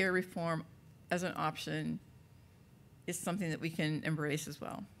healthcare reform as an option is something that we can embrace as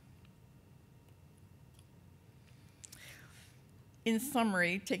well. In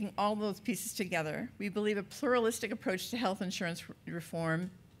summary, taking all those pieces together, we believe a pluralistic approach to health insurance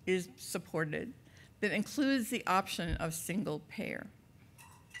reform is supported that includes the option of single payer.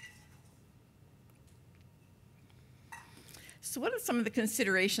 So what are some of the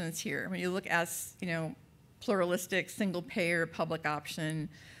considerations here when you look at, pluralistic, single payer, public option?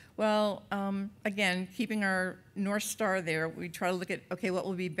 Well, again, keeping our North Star there, we try to look at, okay, what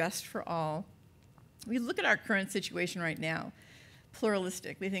will be best for all? We look at our current situation right now,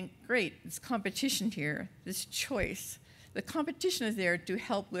 pluralistic. We think, great, it's competition here, this choice. The competition is there to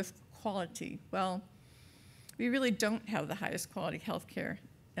help with quality. Well, we really don't have the highest quality health care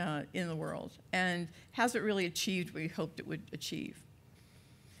in the world, and hasn't really achieved what we hoped it would achieve.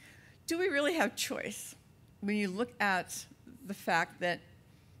 Do we really have choice? When you look at the fact that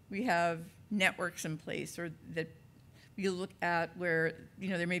we have networks in place, or that you look at where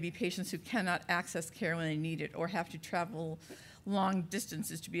there may be patients who cannot access care when they need it, or have to travel long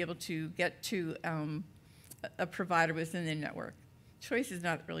distances to be able to get to a provider within their network. Choice is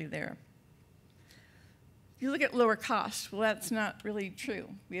not really there. You look at lower cost, well, that's not really true.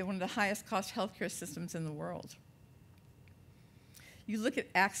 We have one of the highest cost healthcare systems in the world. You look at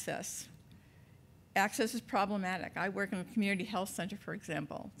access. Access is problematic. I work in a community health center, for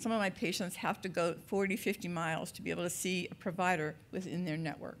example. Some of my patients have to go 40, 50 miles to be able to see a provider within their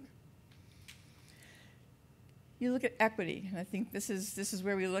network. You look at equity, and I think this is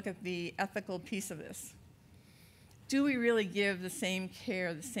where we look at the ethical piece of this. Do we really give the same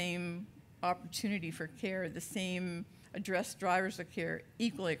care, the same opportunity for care, the same address drivers of care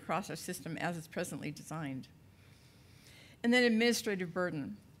equally across our system as it's presently designed? And then administrative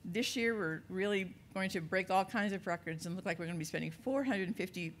burden. This year, we're really going to break all kinds of records and look like we're going to be spending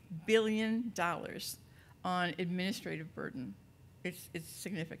 $450 billion on administrative burden. It's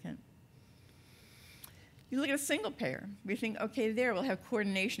significant. You look at a single payer. We think, okay, there we'll have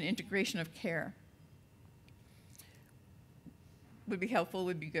coordination, integration of care. Would be helpful,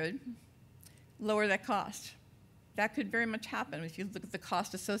 would be good. Lower that cost. That could very much happen if you look at the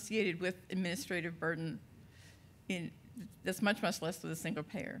cost associated with administrative burden. That's much, much less with a single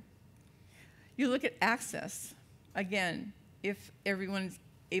payer. You look at access. Again, if everyone's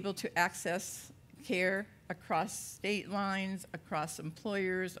able to access care across state lines, across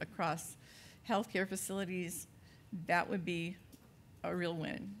employers, across healthcare facilities, that would be a real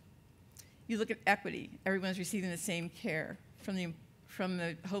win. You look at equity. Everyone's receiving the same care from the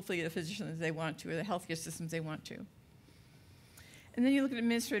hopefully the physicians they want to, or the healthcare systems they want to. And then you look at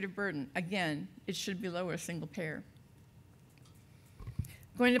administrative burden. Again, it should be lower, single payer.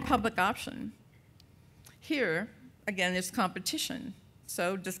 Going to public option. Here, again, there's competition.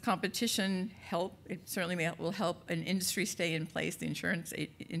 So does competition help? It certainly will help an industry stay in place, the insurance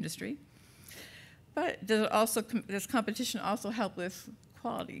industry. But does competition also help with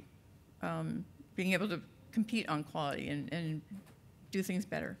quality, being able to compete on quality and do things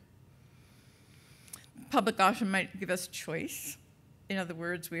better? Public option might give us choice. In other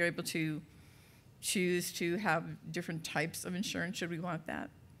words, we are able to choose to have different types of insurance should we want that.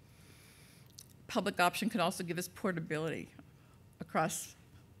 Public option could also give us portability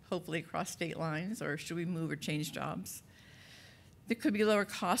hopefully across state lines, or should we move or change jobs. There could be lower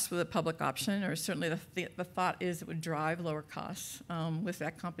costs with a public option, or certainly the thought is it would drive lower costs with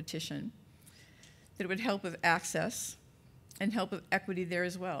that competition. That it would help with access and help with equity there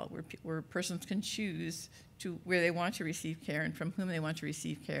as well, where persons can choose to where they want to receive care and from whom they want to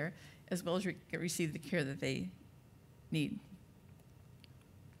receive care, as well as receive the care that they need.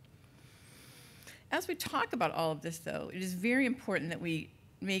 As we talk about all of this, though, it is very important that we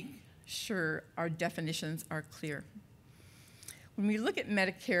make sure our definitions are clear. When we look at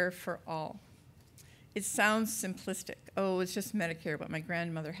Medicare for all, it sounds simplistic. Oh, it's just Medicare, what my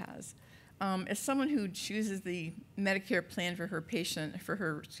grandmother has. As someone who chooses the Medicare plan for her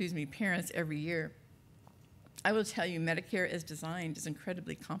parents every year, I will tell you Medicare as designed is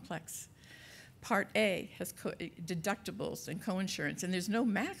incredibly complex. Part A has deductibles and coinsurance, and there's no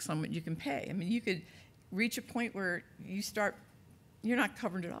max on what you can pay. I mean, you could reach a point where you're not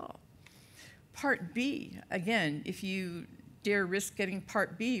covered at all. Part B, again, if you dare risk getting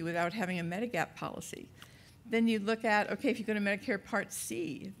Part B without having a Medigap policy, then you look at, okay, if you go to Medicare Part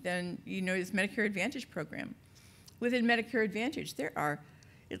C, then this Medicare Advantage program. Within Medicare Advantage, there are,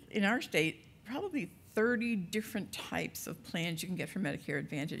 in our state, probably 30 different types of plans you can get for Medicare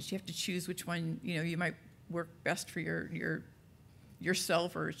Advantage. You have to choose which one you might work best for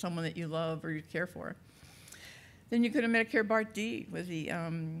yourself or someone that you love or you care for. Then you go to Medicare Part D with the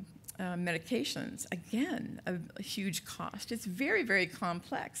medications. Again, a huge cost. It's very, very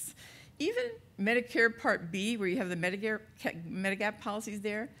complex. Even Medicare Part B, where you have the Medigap policies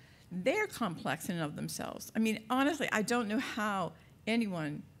there, they're complex in and of themselves. I mean, honestly, I don't know how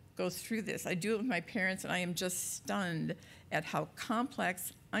anyone goes through this. I do it with my parents, and I am just stunned at how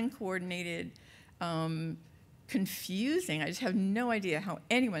complex, uncoordinated, confusing. I just have no idea how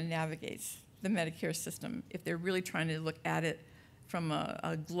anyone navigates the Medicare system if they're really trying to look at it from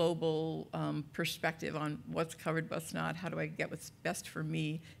a global perspective on what's covered, what's not, how do I get what's best for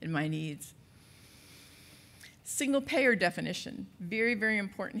me and my needs. Single payer definition, very, very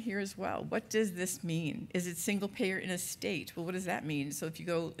important here as well. What does this mean? Is it single payer in a state? Well, what does that mean? So if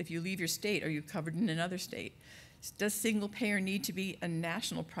you leave your state, are you covered in another state? Does single payer need to be a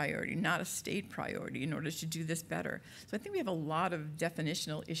national priority, not a state priority, in order to do this better? So I think we have a lot of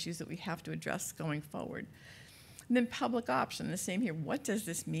definitional issues that we have to address going forward. And then public option, the same here. What does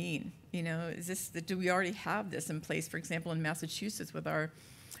this mean? Do we already have this in place? For example, in Massachusetts with our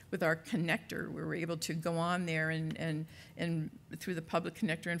connector, where we're able to go on there and through the public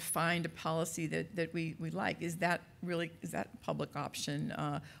connector and find a policy that we like. Is that public option?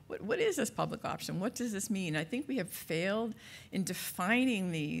 What is this public option? What does this mean? I think we have failed in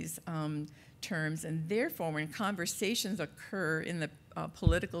defining these terms, and therefore when conversations occur in the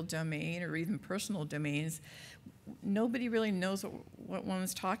political domain or even personal domains, nobody really knows what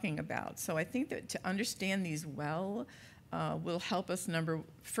one's talking about. So I think that to understand these well will help us,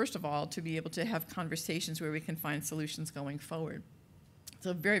 first of all, to be able to have conversations where we can find solutions going forward.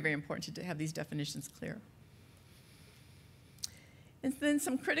 So very, very important to have these definitions clear. And then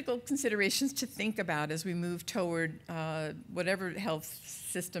some critical considerations to think about as we move toward whatever health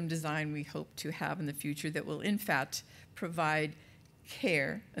system design we hope to have in the future that will, in fact, provide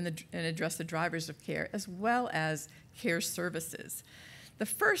care and address the drivers of care, as well as care services. The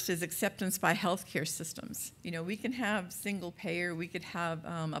first is acceptance by healthcare systems. We can have single payer, we could have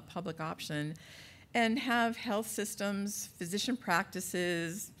a public option, and have health systems, physician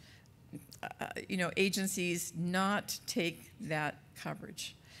practices, agencies not take that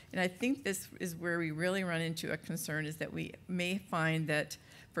coverage. And I think this is where we really run into a concern, is that we may find that,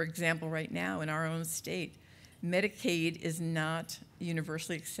 for example, right now in our own state, Medicaid is not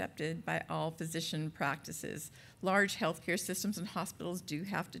universally accepted by all physician practices. Large healthcare systems and hospitals do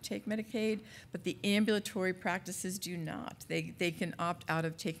have to take Medicaid, but the ambulatory practices do not. They can opt out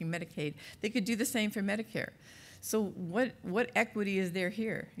of taking Medicaid. They could do the same for Medicare. So what equity is there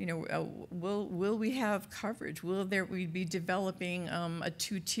here? Will we have coverage? Will we be developing a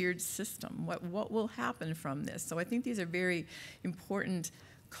two-tiered system? What will happen from this? So I think these are very important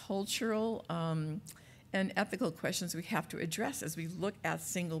cultural and ethical questions we have to address as we look at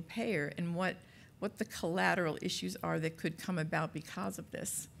single payer and what the collateral issues are that could come about because of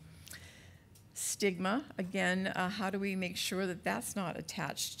this. Stigma, again, how do we make sure that that's not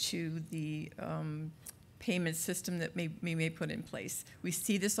attached to the payment system that we may put in place? We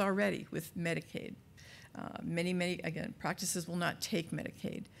see this already with Medicaid. Many, again, practices will not take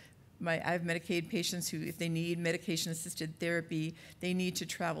Medicaid. I have Medicaid patients who, if they need medication-assisted therapy, they need to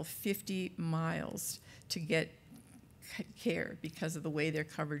travel 50 miles to get care because of the way their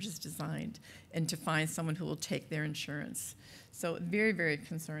coverage is designed and to find someone who will take their insurance. So very, very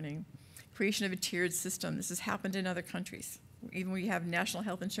concerning. Creation of a tiered system. This has happened in other countries. Even when you have national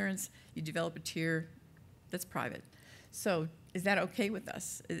health insurance, you develop a tier that's private. So is that okay with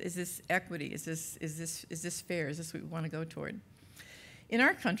us? Is this equity? Is this fair? Is this what we want to go toward? In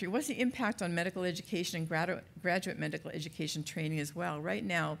our country, what's the impact on medical education and graduate medical education training as well? Right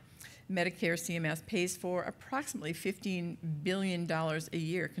now, Medicare CMS pays for approximately $15 billion a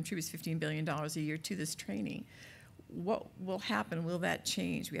year, contributes $15 billion a year to this training. What will happen? Will that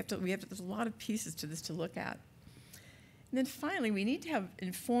change? There's a lot of pieces to this to look at. And then finally, we need to have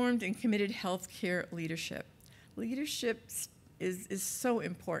informed and committed healthcare leadership. Leadership is so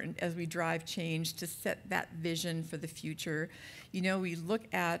important as we drive change to set that vision for the future. You know, we look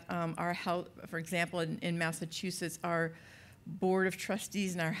at our health, for example, in Massachusetts, our Board of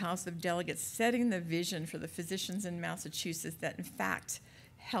Trustees and our House of Delegates setting the vision for the physicians in Massachusetts that, in fact,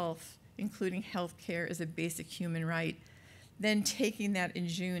 health, including health care, is a basic human right. Then taking that in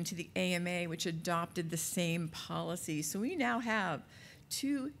June to the AMA, which adopted the same policy. So we now have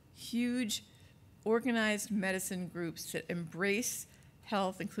two huge organized medicine groups that embrace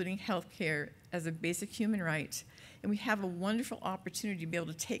health, including health care, as a basic human right. And we have a wonderful opportunity to be able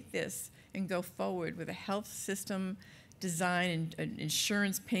to take this and go forward with a health system design and an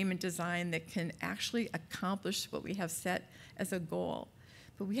insurance payment design that can actually accomplish what we have set as a goal.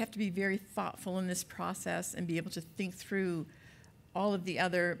 But we have to be very thoughtful in this process and be able to think through all of the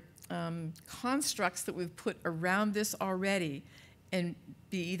other constructs that we've put around this already and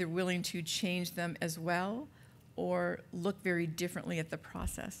be either willing to change them as well or look very differently at the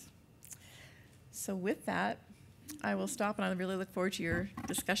process. So with that, I will stop, and I really look forward to your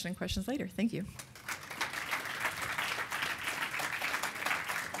discussion and questions later. Thank you.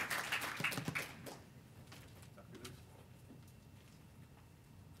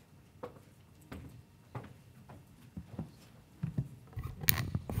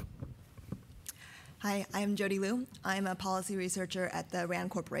 Hi, I'm Jodi Liu. I'm a policy researcher at the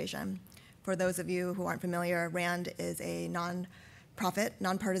RAND Corporation. For those of you who aren't familiar, RAND is a nonprofit,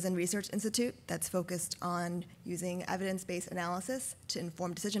 nonpartisan research institute that's focused on using evidence-based analysis to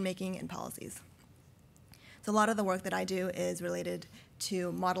inform decision-making and policies. So a lot of the work that I do is related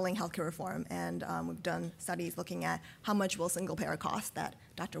to modeling healthcare reform, and we've done studies looking at how much will single-payer cost that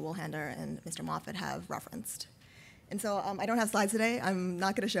Dr. Woolhandler and Mr. Moffit have referenced. And so I don't have slides today. I'm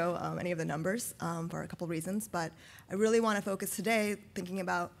not going to show any of the numbers for a couple reasons, but I really want to focus today thinking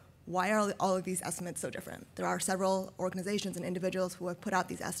about why are all of these estimates so different? There are several organizations and individuals who have put out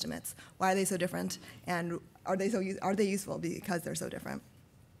these estimates. Why are they so different? And are they useful because they're so different?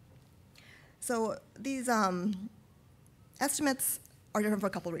 So these estimates are different for a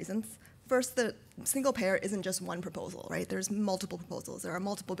couple reasons. First, the single payer isn't just one proposal, right? There's multiple proposals. There are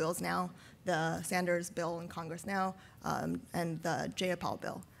multiple bills now, the Sanders bill in Congress now, and the Jayapal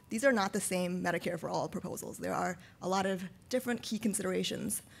bill. These are not the same Medicare for all proposals. There are a lot of different key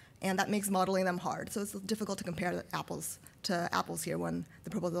considerations, and that makes modeling them hard. So it's difficult to compare apples to apples here when the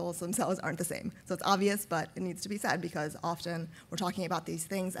proposals themselves aren't the same. So it's obvious, but it needs to be said because often we're talking about these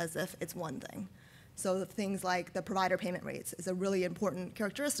things as if it's one thing. So things like the provider payment rates is a really important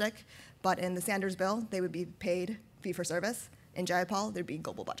characteristic, but in the Sanders bill, they would be paid fee for service. In Jayapal, there'd be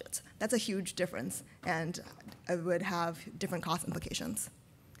global budgets. That's a huge difference, and it would have different cost implications.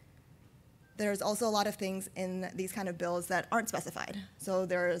 There's also a lot of things in these kind of bills that aren't specified. So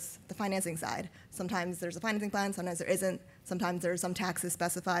there's the financing side. Sometimes there's a financing plan, sometimes there isn't. Sometimes there's some taxes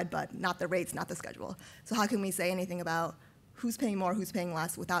specified, but not the rates, not the schedule. So how can we say anything about who's paying more, who's paying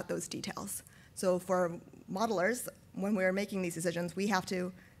less without those details? So for modelers, when we're making these decisions, we have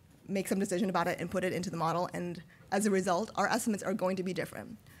to make some decision about it and put it into the model, and as a result, our estimates are going to be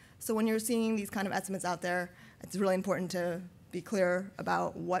different. So when you're seeing these kind of estimates out there, it's really important to be clear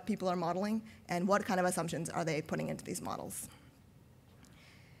about what people are modeling and what kind of assumptions are they putting into these models.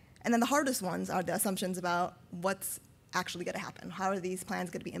 And then the hardest ones are the assumptions about what's actually going to happen. How are these plans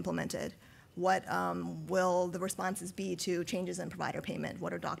going to be implemented? What will the responses be to changes in provider payment?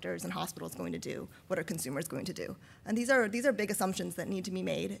 What are doctors and hospitals going to do? What are consumers going to do? And these are big assumptions that need to be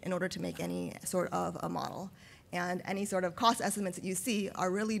made in order to make any sort of a model. And any sort of cost estimates that you see are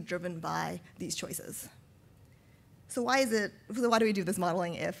really driven by these choices. So why do we do this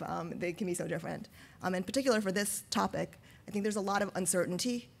modeling if they can be so different? In particular for this topic, I think there's a lot of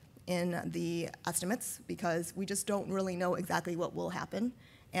uncertainty in the estimates because we just don't really know exactly what will happen.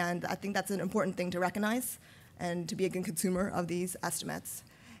 And I think that's an important thing to recognize and to be a good consumer of these estimates.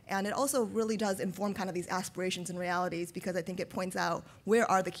 And it also really does inform kind of these aspirations and realities because I think it points out where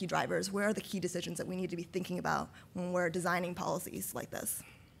are the key drivers, where are the key decisions that we need to be thinking about when we're designing policies like this.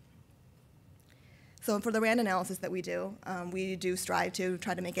 So for the RAND analysis that we do strive to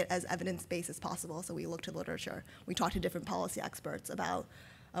try to make it as evidence-based as possible. So we look to literature. We talk to different policy experts about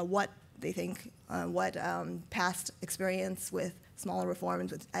what they think, what past experience with smaller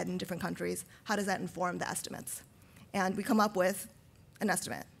reforms in different countries, how does that inform the estimates? And we come up with an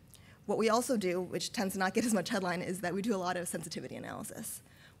estimate. What we also do, which tends to not get as much headline, is that we do a lot of sensitivity analysis.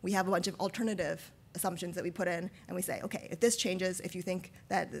 We have a bunch of alternative assumptions that we put in, and we say, okay, if this changes, if you think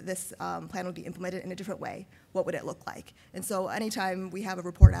that this plan would be implemented in a different way, what would it look like? And so anytime we have a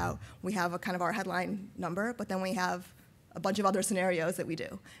report out, we have a kind of our headline number, but then we have a bunch of other scenarios that we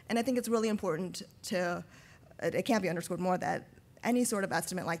do. And I think it's really important it can't be underscored more that any sort of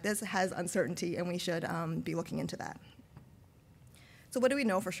estimate like this has uncertainty, and we should be looking into that. So what do we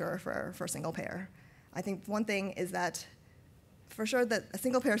know for sure for single payer? I think one thing is that for sure that a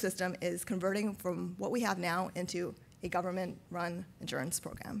single payer system is converting from what we have now into a government-run insurance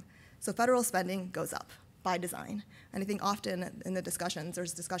program. So federal spending goes up by design. And I think often in the discussions,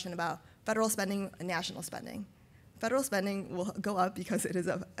 there's discussion about federal spending and national spending. Federal spending will go up because it is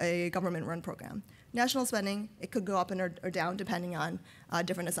a government-run program. National spending, it could go up or down depending on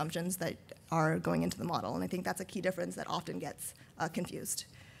different assumptions that are going into the model. And I think that's a key difference that often gets confused.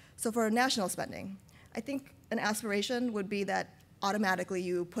 So for national spending, I think an aspiration would be that automatically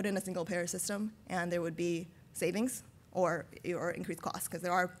you put in a single-payer system and there would be savings or increased costs, because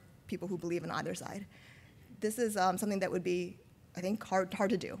there are people who believe in either side. This is something that would be, I think, hard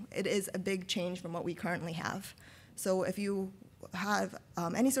to do. It is a big change from what we currently have. So if you have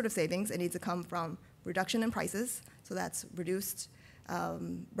any sort of savings, it needs to come from reduction in prices, so that's reduced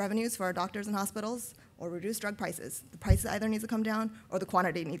revenues for our doctors and hospitals, or reduced drug prices. The price either needs to come down or the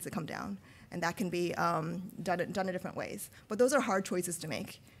quantity needs to come down. And that can be done in different ways. But those are hard choices to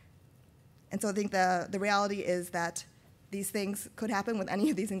make. And so I think the reality is that these things could happen with any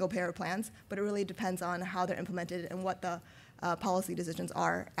of these single-payer plans, but it really depends on how they're implemented and what the policy decisions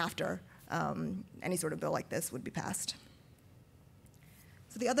are after any sort of bill like this would be passed.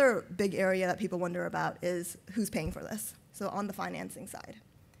 So the other big area that people wonder about is who's paying for this. So on the financing side,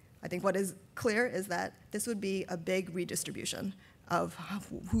 I think what is clear is that this would be a big redistribution of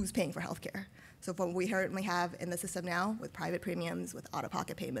who's paying for healthcare. So what we currently have in the system now with private premiums, with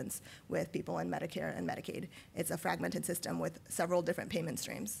out-of-pocket payments, with people in Medicare and Medicaid, it's a fragmented system with several different payment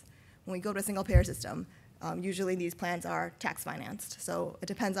streams. When we go to a single-payer system, usually these plans are tax-financed, so it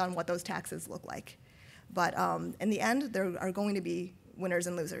depends on what those taxes look like. But in the end, there are going to be winners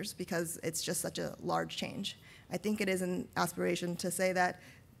and losers because it's just such a large change. I think it is an aspiration to say that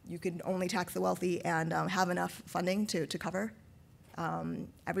you can only tax the wealthy and have enough funding to cover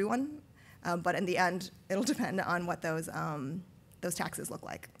everyone, but in the end, it'll depend on what those taxes look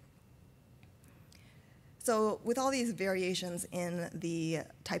like. So with all these variations in the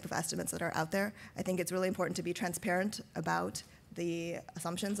type of estimates that are out there, I think it's really important to be transparent about the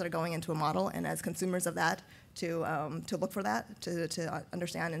assumptions that are going into a model, and as consumers of that, to look for that, to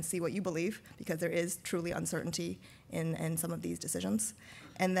understand and see what you believe, because there is truly uncertainty in some of these decisions.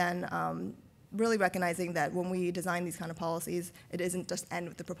 And then really recognizing that when we design these kind of policies, it isn't just end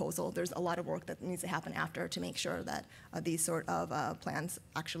with the proposal. There's a lot of work that needs to happen after to make sure that these sort of plans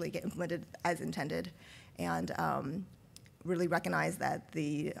actually get implemented as intended, and really recognize that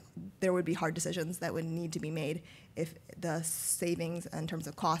there would be hard decisions that would need to be made if the savings in terms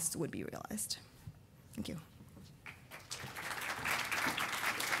of costs would be realized. Thank you.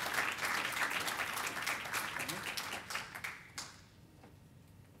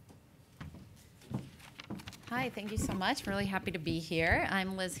 Hi, thank you so much. Really happy to be here.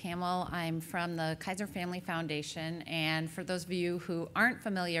 I'm Liz Hamel. I'm from the Kaiser Family Foundation, and for those of you who aren't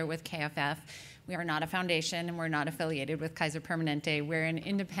familiar with KFF, we are not a foundation and we're not affiliated with Kaiser Permanente. We're an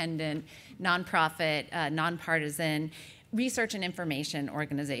independent, nonprofit, nonpartisan research and information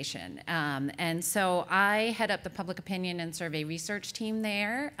organization. And so I head up the public opinion and survey research team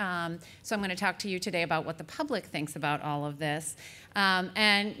there. So I'm going to talk to you today about what the public thinks about all of this.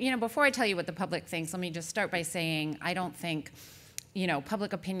 And before I tell you what the public thinks, let me just start by saying I don't think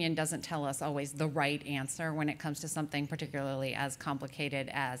public opinion doesn't tell us always the right answer when it comes to something particularly as complicated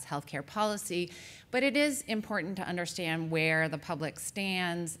as healthcare policy, but it is important to understand where the public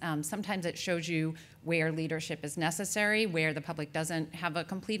stands. Sometimes it shows you where leadership is necessary, where the public doesn't have a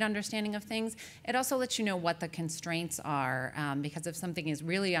complete understanding of things. It also lets you know what the constraints are, because if something is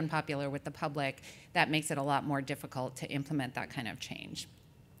really unpopular with the public, that makes it a lot more difficult to implement that kind of change.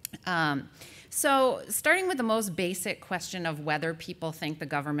 So starting with the most basic question of whether people think the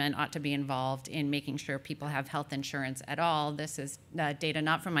government ought to be involved in making sure people have health insurance at all. This is data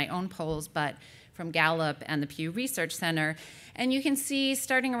not from my own polls, but from Gallup and the Pew Research Center. And you can see,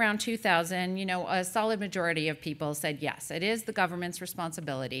 starting around 2000, a solid majority of people said, yes, it is the government's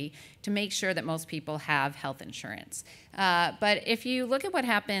responsibility to make sure that most people have health insurance. But if you look at what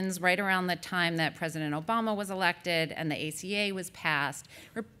happens right around the time that President Obama was elected and the ACA was passed,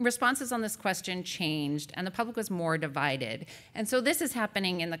 responses on this question changed, and the public was more divided. And so this is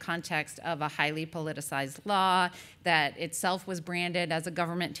happening in the context of a highly politicized law that itself was branded as a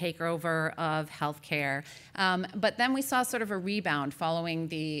government takeover of healthcare. But then we saw sort of a rebound following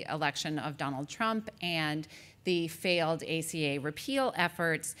the election of Donald Trump and the failed ACA repeal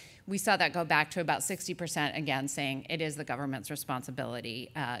efforts. We saw that go back to about 60% again, saying it is the government's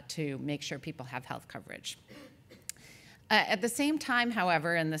responsibility to make sure people have health coverage. At the same time,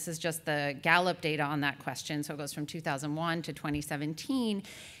 however, and this is just the Gallup data on that question, so it goes from 2001 to 2017,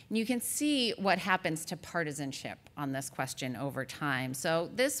 and you can see what happens to partisanship on this question over time. So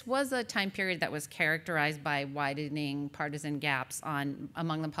this was a time period that was characterized by widening partisan gaps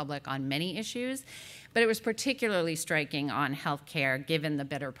among the public on many issues, but it was particularly striking on healthcare given the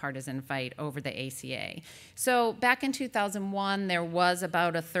bitter partisan fight over the ACA. So back in 2001, there was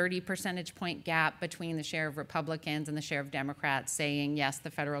about a 30 percentage point gap between the share of Republicans and the share of Democrats saying, yes,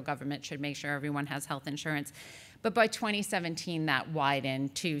 the federal government should make sure everyone has health insurance. But by 2017, that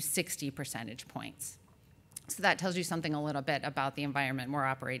widened to 60 percentage points. So that tells you something a little bit about the environment we're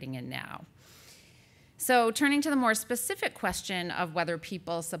operating in now. So turning to the more specific question of whether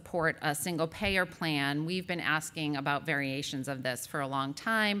people support a single-payer plan, we've been asking about variations of this for a long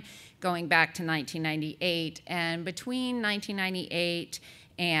time, going back to 1998. And between 1998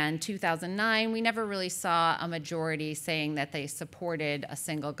 and 2009, we never really saw a majority saying that they supported a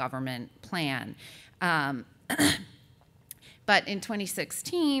single government plan. But in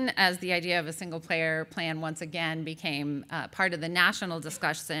 2016, as the idea of a single-payer plan once again became part of the national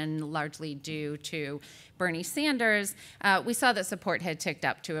discussion, largely due to Bernie Sanders, we saw that support had ticked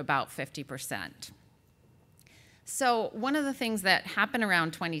up to about 50%. So one of the things that happened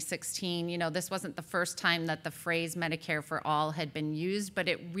around 2016, this wasn't the first time that the phrase Medicare for All had been used, but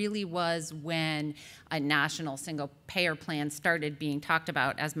it really was when a national single-payer plan started being talked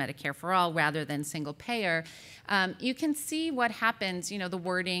about as Medicare for All rather than single-payer. You can see what happens. The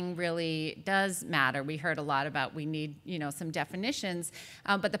wording really does matter. We heard a lot about we need, some definitions,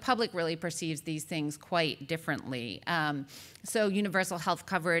 but the public really perceives these things quite differently. So universal health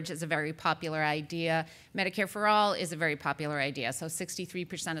coverage is a very popular idea. Medicare for All is a very popular idea. So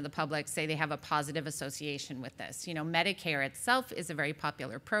 63% of the public say they have a positive association with this. Medicare itself is a very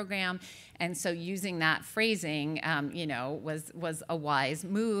popular program, and so using that phrasing, was a wise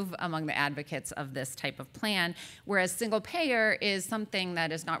move among the advocates of this type of plan. Whereas single payer is something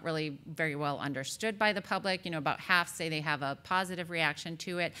that is not really very well understood by the public. About half say they have a positive reaction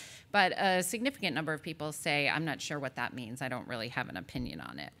to it, but a significant number of people say, I'm not sure what that means. I don't really have an opinion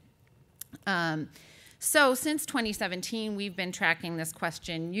on it. So since 2017, we've been tracking this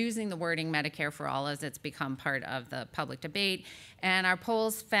question using the wording Medicare for All as it's become part of the public debate. And our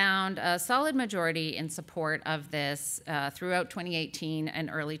polls found a solid majority in support of this throughout 2018 and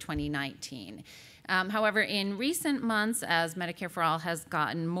early 2019. However, in recent months, as Medicare for All has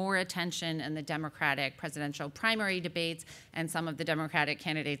gotten more attention in the Democratic presidential primary debates, and some of the Democratic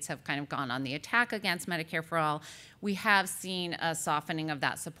candidates have kind of gone on the attack against Medicare for All, we have seen a softening of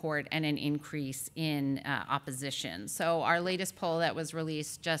that support and an increase in opposition. So our latest poll that was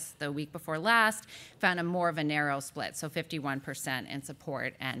released just the week before last found more of a narrow split, so 51% in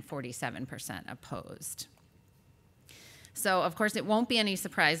support and 47% opposed. So, of course, it won't be any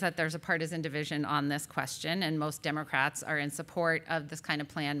surprise that there's a partisan division on this question, and most Democrats are in support of this kind of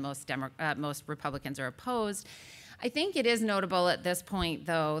plan. Most Republicans are opposed. I think it is notable at this point,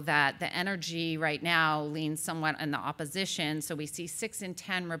 though, that the energy right now leans somewhat in the opposition. So we see 6 in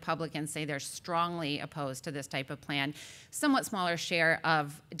 10 Republicans say they're strongly opposed to this type of plan. Somewhat smaller share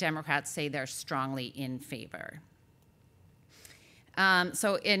of Democrats say they're strongly in favor.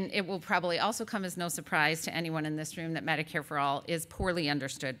 It will probably also come as no surprise to anyone in this room that Medicare for All is poorly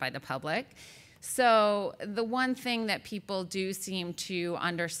understood by the public. So the one thing that people do seem to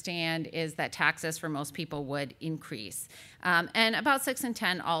understand is that taxes for most people would increase. And about 6 in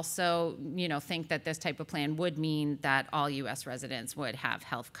 10 also, think that this type of plan would mean that all U.S. residents would have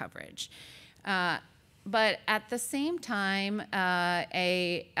health coverage. But at the same time,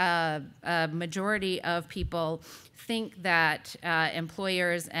 a majority of people think that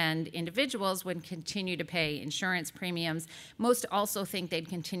employers and individuals would continue to pay insurance premiums. Most also think they'd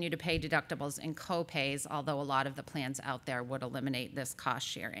continue to pay deductibles and co-pays, although a lot of the plans out there would eliminate this cost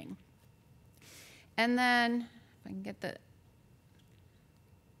sharing. And then, if I can get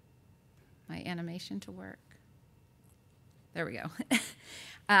my animation to work. There we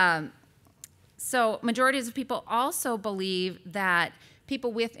go. So majorities of people also believe that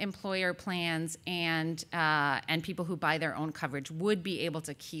people with employer plans and people who buy their own coverage would be able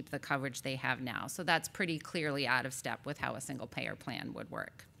to keep the coverage they have now. So that's pretty clearly out of step with how a single payer plan would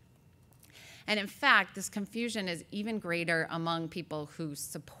work. And in fact, this confusion is even greater among people who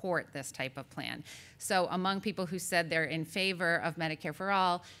support this type of plan. So among people who said they're in favor of Medicare for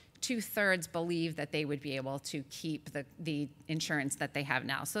All, 2/3 believe that they would be able to keep the insurance that they have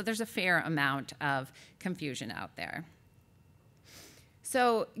now. So there's a fair amount of confusion out there.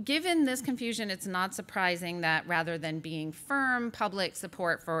 So given this confusion, it's not surprising that rather than being firm, public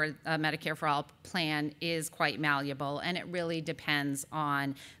support for a Medicare for All plan is quite malleable, and it really depends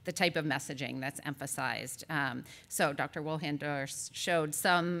on the type of messaging that's emphasized. So Dr. Woolhandler showed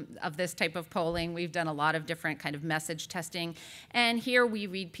some of this type of polling. We've done a lot of different kind of message testing, and here we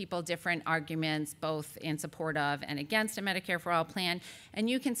read people different arguments, both in support of and against a Medicare for All plan, and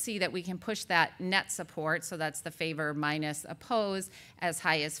you can see that we can push that net support, so that's the favor minus oppose, as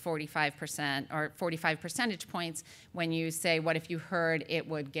high as 45% or 45 percentage points when you say, what if you heard it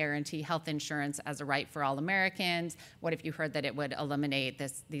would guarantee health insurance as a right for all Americans? What if you heard that it would eliminate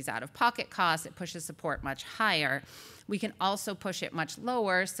these out-of-pocket costs? It pushes support much higher. We can also push it much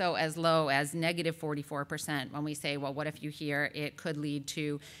lower, so as low as negative 44% when we say, well, what if you hear it could lead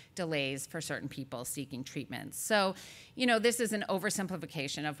to delays for certain people seeking treatments? So, this is an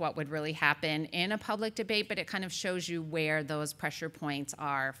oversimplification of what would really happen in a public debate, but it kind of shows you where those pressure points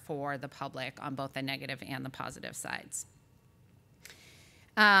are for the public on both the negative and the positive sides.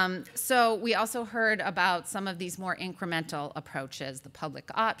 So we also heard about some of these more incremental approaches, the public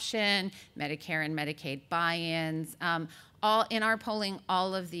option, Medicare and Medicaid buy-ins. All in our polling,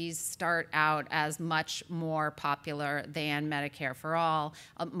 all of these start out as much more popular than Medicare for All.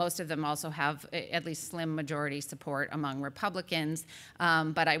 Most of them also have at least slim majority support among Republicans.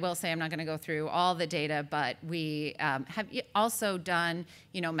 But I will say, I'm not going to go through all the data, but we have also done,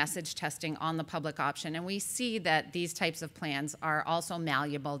 message testing on the public option, and we see that these types of plans are also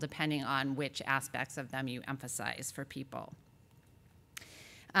malleable depending on which aspects of them you emphasize for people.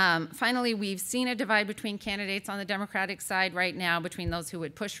 Finally, we've seen a divide between candidates on the Democratic side right now between those who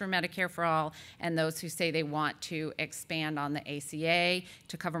would push for Medicare for All and those who say they want to expand on the ACA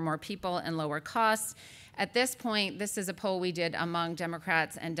to cover more people and lower costs. At this point, this is a poll we did among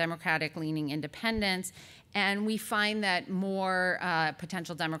Democrats and Democratic-leaning independents, and we find that more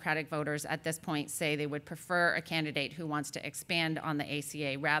potential Democratic voters at this point say they would prefer a candidate who wants to expand on the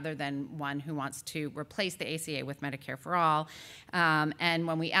ACA rather than one who wants to replace the ACA with Medicare for All. And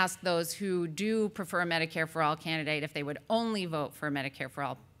when we ask those who do prefer a Medicare for All candidate if they would only vote for a Medicare for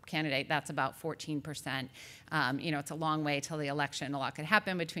All candidate, that's about 14%. It's a long way till the election. A lot could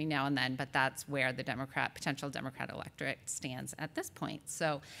happen between now and then, but that's where the potential Democrat electorate stands at this point.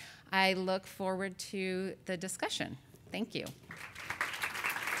 So I look forward to the discussion. Thank you.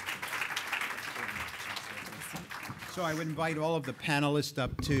 So I would invite all of the panelists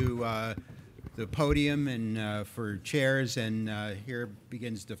up to the podium and for chairs, and here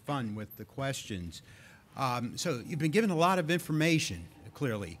begins the fun with the questions. So you've been given a lot of information,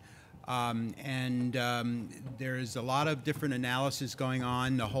 clearly. There's a lot of different analysis going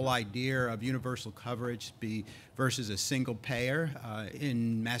on. The whole idea of universal coverage versus a single payer.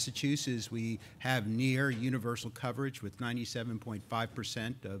 In Massachusetts, we have near universal coverage with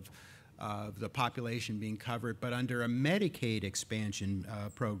 97.5% of the population being covered, but under a Medicaid expansion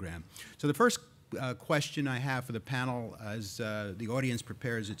program. So the first question I have for the panel as the audience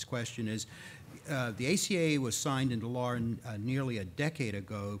prepares its question is, the ACA was signed into law nearly a decade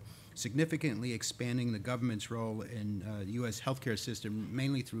ago, significantly expanding the government's role in the U.S. healthcare system,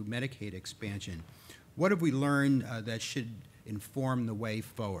 mainly through Medicaid expansion. What have we learned that should inform the way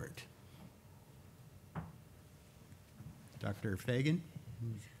forward? Dr. Fegan?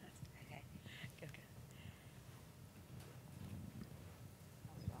 Okay.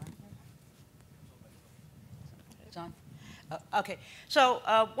 It's on. Okay, so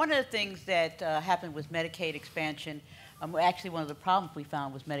one of the things that happened with Medicaid expansion, actually one of the problems we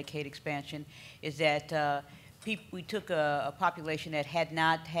found with Medicaid expansion is that we took a population that had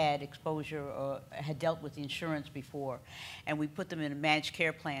not had exposure or had dealt with insurance before, and we put them in managed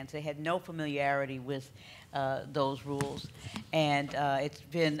care plans. They had no familiarity with those rules, and it's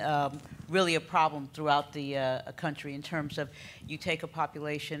been really a problem throughout the country in terms of you take a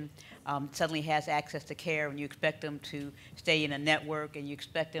population suddenly has access to care, and you expect them to stay in a network, and you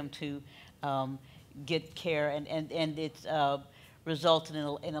expect them to get care, and it's resulted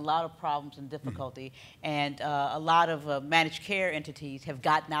in a lot of problems and difficulty. And a lot of managed care entities have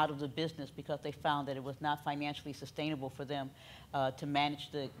gotten out of the business because they found that it was not financially sustainable for them to manage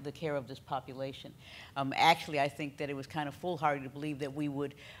the care of this population. Actually, I think that it was kind of foolhardy to believe that we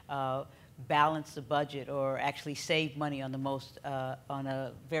would balance the budget or actually save money on the most, on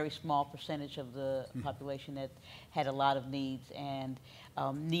a very small percentage of the population that had a lot of needs and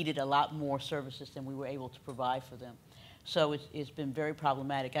needed a lot more services than we were able to provide for them. So it's been very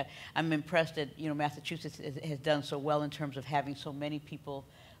problematic. I'm impressed that Massachusetts has done so well in terms of having so many people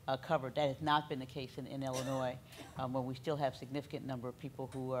covered. That has not been the case in Illinois, where we still have a significant number of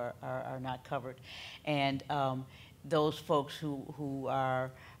people who are not covered. And those folks who are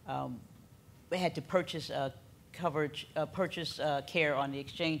had to purchase coverage, care on the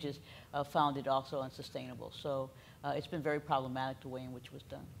exchanges, found it also unsustainable. So it's been very problematic the way in which it was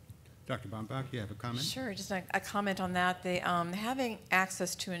done. Dr. Bombaugh, you have a comment? Sure, just a comment on that. Having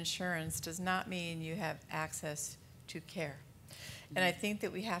access to insurance does not mean you have access to care. And I think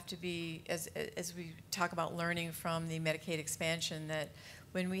that we have to be, as we talk about learning from the Medicaid expansion, that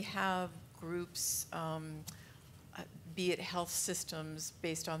when we have groups, be it health systems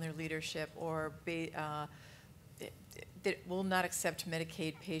based on their leadership or that will not accept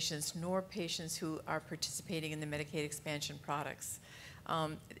Medicaid patients nor patients who are participating in the Medicaid expansion products.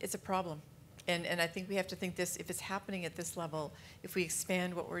 It's a problem. And I think we have to think this, if it's happening at this level, if we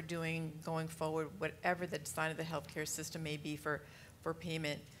expand what we're doing going forward, whatever the design of the healthcare system may be for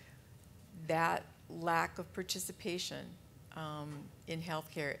payment, that lack of participation in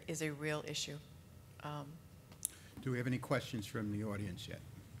healthcare is a real issue. Do we have any questions from the audience yet?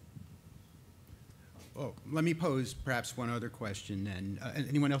 Oh, let me pose perhaps one other question then.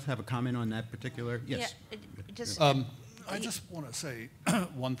 Anyone else have a comment on that particular? Yes. Yeah, I just want to say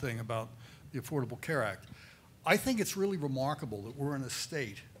one thing about the Affordable Care Act. I think it's really remarkable that we're in a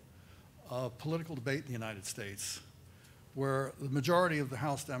state of political debate in the United States where the majority of the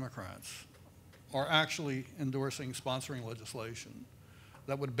House Democrats are actually endorsing, sponsoring legislation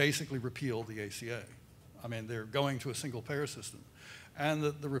that would basically repeal the ACA. I mean, they're going to a single-payer system. And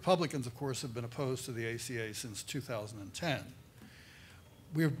the Republicans, of course, have been opposed to the ACA since 2010.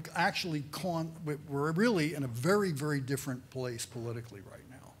 We're actually, we're really in a very, very different place politically right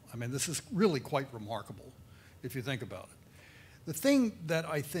now. I mean, this is really quite remarkable if you think about it. The thing that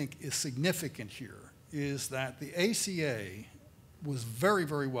I think is significant here is that the ACA was very,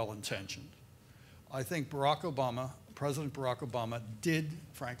 very well intentioned. I think President Barack Obama did,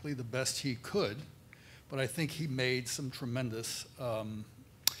 frankly, the best he could, but I think he made some tremendous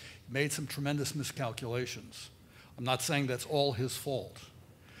miscalculations. I'm not saying that's all his fault.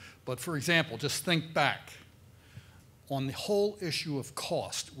 But for example, just think back on the whole issue of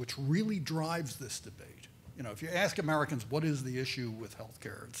cost, which really drives this debate. You know, if you ask Americans what is the issue with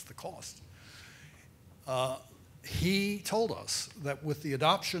healthcare, it's the cost. He told us that with the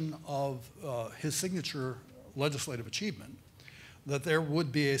adoption of his signature legislative achievement, that there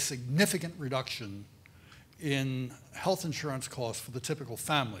would be a significant reduction in health insurance costs for the typical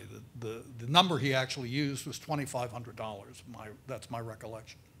family. The number he actually used was $2,500. That's my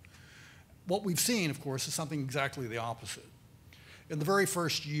recollection. What we've seen, of course, is something exactly the opposite. In the very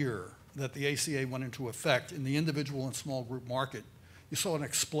first year that the ACA went into effect in the individual and small group market, you saw an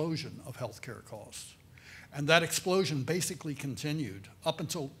explosion of healthcare costs. And that explosion basically continued up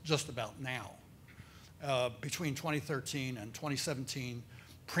until just about now. Between 2013 and 2017,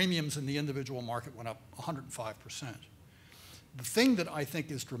 premiums in the individual market went up 105%. The thing that I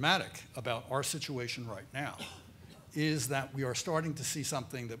think is dramatic about our situation right now is that we are starting to see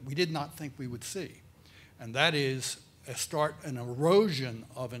something that we did not think we would see, and that is an erosion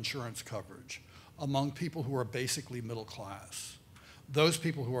of insurance coverage among people who are basically middle class. Those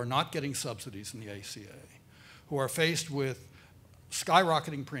people who are not getting subsidies in the ACA, who are faced with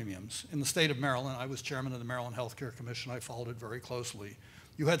skyrocketing premiums. In the state of Maryland, I was chairman of the Maryland Healthcare Commission, I followed it very closely.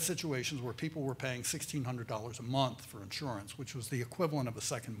 You had situations where people were paying $1,600 a month for insurance, which was the equivalent of a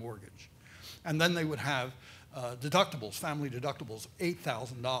second mortgage. And then they would have deductibles, family deductibles,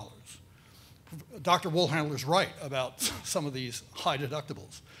 $8,000. Dr. Woolhandler's right about some of these high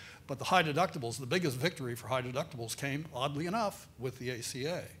deductibles. But the high deductibles, the biggest victory for high deductibles came, oddly enough, with the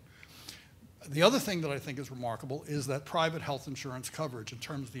ACA. The other thing that I think is remarkable is that private health insurance coverage, in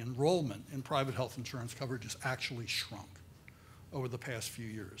terms of the enrollment in private health insurance coverage, has actually shrunk over the past few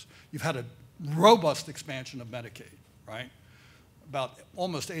years. You've had a robust expansion of Medicaid, right? About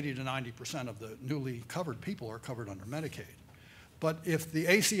almost 80 to 90% of the newly covered people are covered under Medicaid. But if the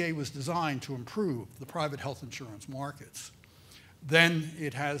ACA was designed to improve the private health insurance markets, then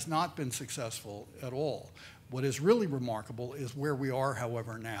it has not been successful at all. What is really remarkable is where we are,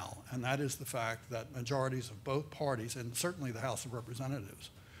 however, now, and that is the fact that majorities of both parties, and certainly the House of Representatives,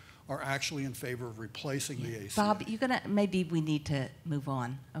 are actually in favor of replacing the ACA. Bob, maybe we need to move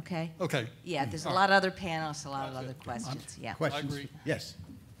on, okay? Okay. Yeah, there's a lot of other panelists, a lot of other questions, yeah. Questions? I agree. Yes.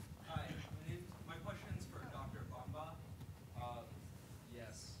 Hi, my question is for Dr. Bombaugh.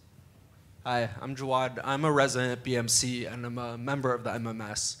 Yes. Hi, I'm Jawad. I'm a resident at BMC, and I'm a member of the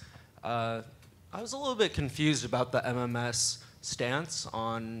MMS. I was a little bit confused about the MMS stance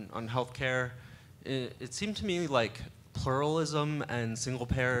on healthcare. It seemed to me like pluralism and single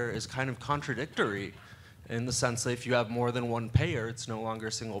payer is kind of contradictory in the sense that if you have more than one payer, it's no longer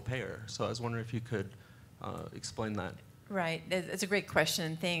single payer. So I was wondering if you could explain that. Right, it's a great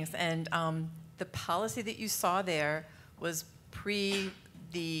question, thanks. And the policy that you saw there was pre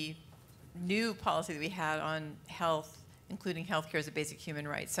the new policy that we had on health, including healthcare as a basic human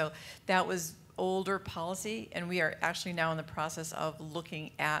right. So that was older policy, and we are actually now in the process of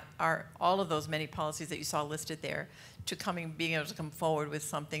looking at all of those many policies that you saw listed there to being able to come forward with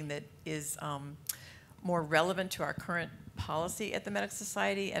something that is more relevant to our current policy at the Medical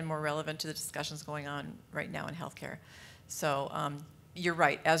Society and more relevant to the discussions going on right now in healthcare. So you're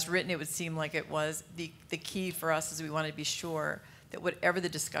right. As written, it would seem like it was the key for us is we wanted to be sure that whatever the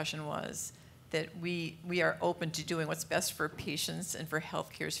discussion was, that we are open to doing what's best for patients and for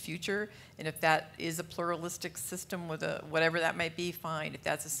healthcare's future. And if that is a pluralistic system with whatever that might be, fine. If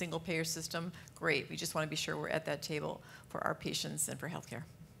that's a single payer system, great. We just want to be sure we're at that table for our patients and for healthcare.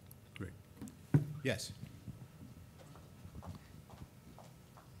 Great. Yes.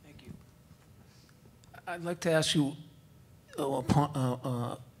 Thank you. I'd like to ask you,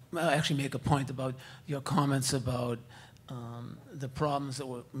 actually make a point about your comments about the problems that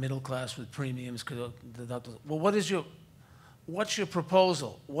were middle class with premiums. Well, what's your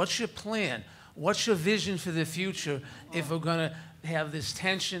proposal? What's your plan? What's your vision for the future if we're going to have this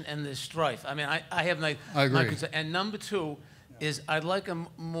tension and this strife? I mean, I have my concern. And number two is I'd like a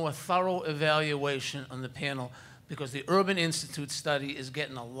more thorough evaluation on the panel because the Urban Institute study is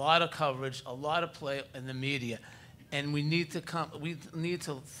getting a lot of coverage, a lot of play in the media, and we need to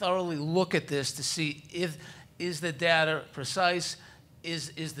thoroughly look at this to see if is the data precise,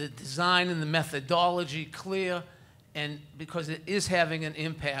 is the design and the methodology clear, and because it is having an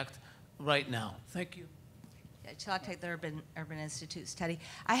impact right now. Thank you. Shall I take the Urban Institute study?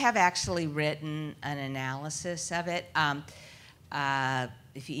 I have actually written an analysis of it.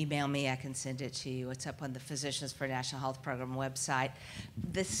 If you email me, I can send it to you. It's up on the Physicians for National Health Program website.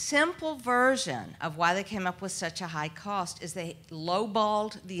 The simple version of why they came up with such a high cost is they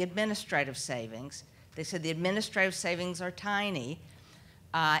lowballed the administrative savings. They said the administrative savings are tiny,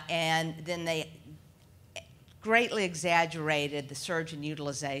 and then they greatly exaggerated the surge in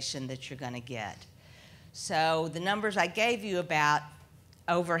utilization that you're going to get. So the numbers I gave you about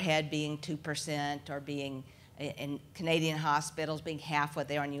overhead being 2% or being in Canadian hospitals being half what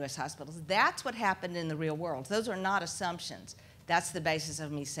they are in U.S. hospitals, that's what happened in the real world. Those are not assumptions. That's the basis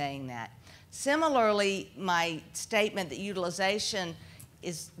of me saying that. Similarly, my statement that utilization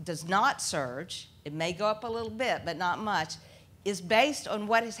does not surge, it may go up a little bit, but not much, is based on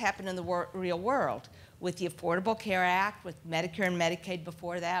what has happened in the real world with the Affordable Care Act, with Medicare and Medicaid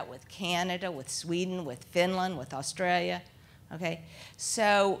before that, with Canada, with Sweden, with Finland, with Australia, okay?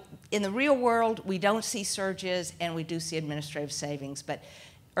 So in the real world, we don't see surges and we do see administrative savings, but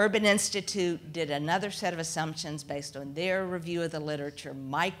Urban Institute did another set of assumptions based on their review of the literature,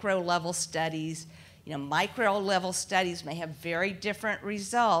 micro-level studies. You know, micro-level studies may have very different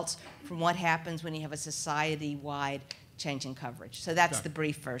results from what happens when you have a society-wide change in coverage. So that's the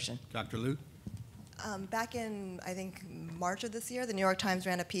brief version. Dr. Liu? Back in, I think, March of this year, the New York Times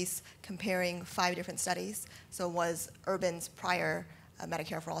ran a piece comparing 5 different studies. So it was Urban's prior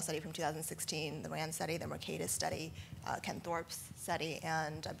Medicare for All study from 2016, the RAND study, the Mercatus study, Ken Thorpe's study,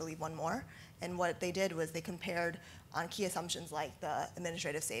 and I believe one more. And what they did was they compared on key assumptions like the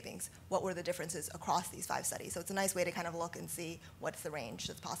administrative savings, what were the differences across these 5 studies. So it's a nice way to kind of look and see what's the range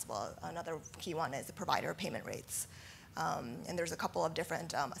that's possible. Another key one is the provider payment rates. And there's a couple of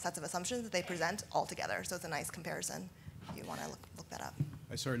different sets of assumptions that they present all together. So it's a nice comparison if you want to look that up.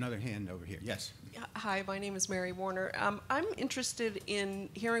 I saw another hand over here. Yes. Hi, my name is Mary Warner. I'm interested in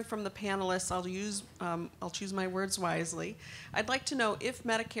hearing from the panelists. I'll choose my words wisely. I'd like to know if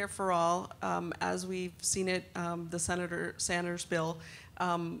Medicare for All, as we've seen it, the Senator Sanders bill,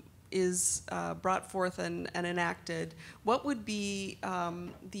 is brought forth and enacted, what would be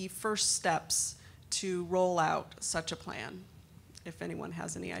the first steps to roll out such a plan, if anyone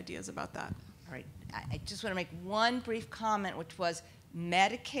has any ideas about that? All right, I just want to make one brief comment, which was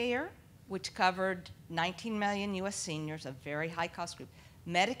Medicare, which covered 19 million U.S. seniors, a very high-cost group.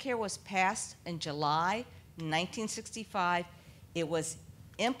 Medicare was passed in July 1965. It was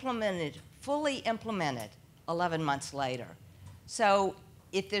implemented, fully implemented, 11 months later. So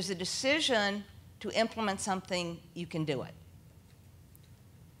if there's a decision to implement something, you can do it.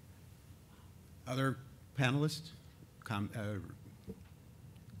 Other panelists?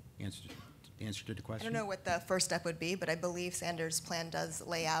 Answer to the question? I don't know what the first step would be, but I believe Sanders' plan does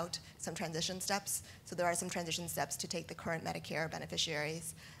lay out some transition steps. So there are some transition steps to take the current Medicare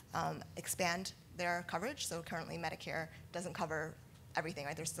beneficiaries, expand their coverage. So currently Medicare doesn't cover everything,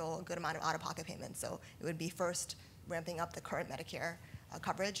 right? There's still a good amount of out-of-pocket payments. So it would be first ramping up the current Medicare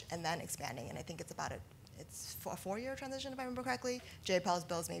coverage and then expanding. And I think it's about it's a 4-year transition, if I remember correctly. Jay Powell's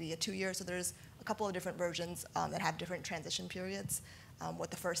bill is maybe a 2-year. So there's a couple of different versions that have different transition periods.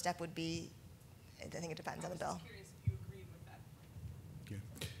 What the first step would be, I think it depends on the bill. I was curious if you agreed with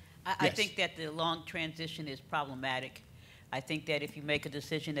that. Yeah. I Yes. think that the long transition is problematic. I think that if you make a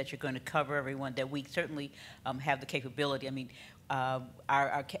decision that you're going to cover everyone, that we certainly have the capability. I mean,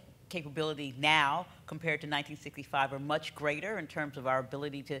 our capability now compared to 1965 are much greater in terms of our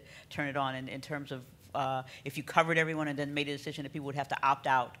ability to turn it on, and in terms of if you covered everyone and then made a decision that people would have to opt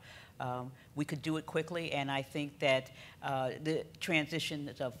out. We could do it quickly, and I think that the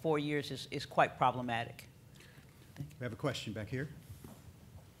transition of 4 years is quite problematic. We have a question back here.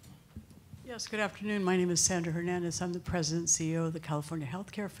 Yes, good afternoon. My name is Sandra Hernandez. I'm the president and CEO of the California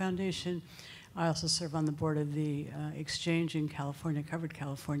Healthcare Foundation. I also serve on the board of the exchange in California, Covered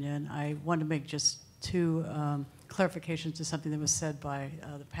California, and I want to make just two clarifications to something that was said by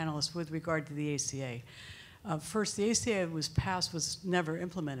the panelists with regard to the ACA. First, the ACA was never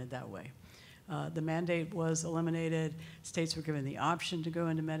implemented that way. The mandate was eliminated. States were given the option to go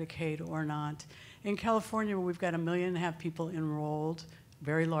into Medicaid or not. In California, where we've got 1.5 million people enrolled,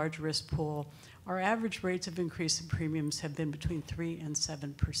 very large risk pool, our average rates of increase in premiums have been between 3 and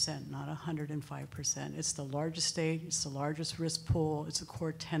 7%, not 105%. It's the largest state, it's the largest risk pool, it's a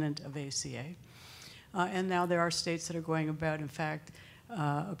core tenet of ACA. And now there are states that are going about, in fact,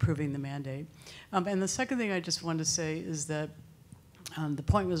 approving the mandate. And the second thing I just wanted to say is that the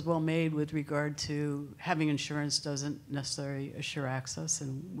point was well made with regard to having insurance doesn't necessarily assure access,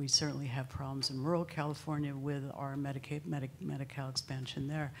 and we certainly have problems in rural California with our Medi-Cal expansion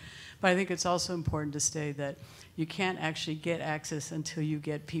there. But I think it's also important to say that you can't actually get access until you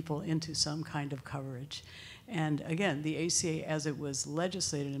get people into some kind of coverage. And again, the ACA, as it was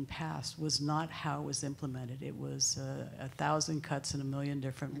legislated and passed, was not how it was implemented. It was 1,000 cuts in 1 million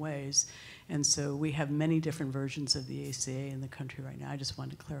different ways. And so we have many different versions of the ACA in the country right now. I just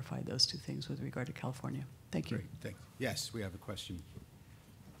wanted to clarify those two things with regard to California. Thank you. Great, thanks. Yes, we have a question.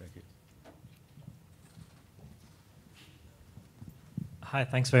 Thank you. Hi,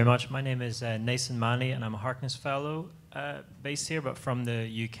 thanks very much. My name is Nathan Manny, and I'm a Harkness Fellow based here, but from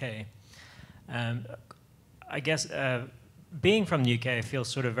the UK. I guess being from the UK, I feel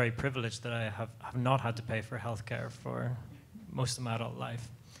sort of very privileged that I have not had to pay for healthcare for most of my adult life.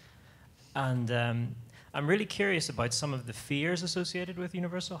 And I'm really curious about some of the fears associated with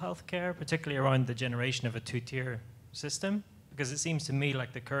universal healthcare, particularly around the generation of a 2-tier system, because it seems to me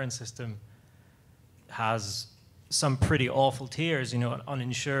like the current system has some pretty awful tiers, you know,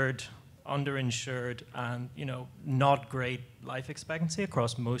 uninsured, underinsured, and, you know, not great life expectancy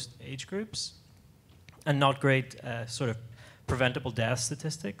across most age groups, and not great sort of preventable death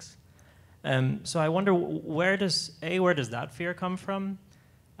statistics. So I wonder, where does that fear come from?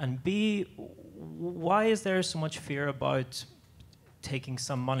 And B, why is there so much fear about taking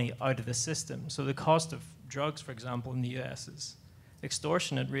some money out of the system? So the cost of drugs, for example, in the US is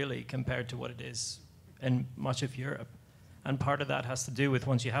extortionate, really, compared to what it is in much of Europe. And part of that has to do with,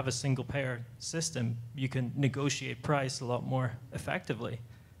 once you have a single-payer system, you can negotiate price a lot more effectively.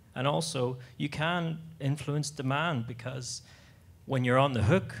 And also, you can influence demand, because when you're on the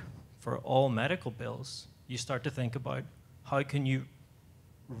hook for all medical bills, you start to think about how can you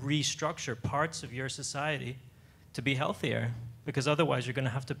restructure parts of your society to be healthier, because otherwise you're going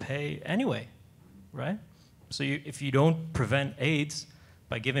to have to pay anyway, right? So if you don't prevent AIDS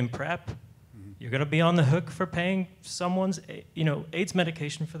by giving PrEP, you're going to be on the hook for paying someone's AIDS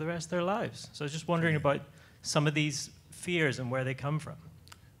medication for the rest of their lives. So I was just wondering about some of these fears and where they come from.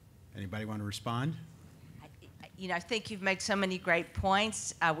 Anybody want to respond? I think you've made so many great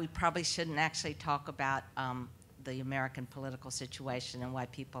points. We probably shouldn't actually talk about the American political situation and why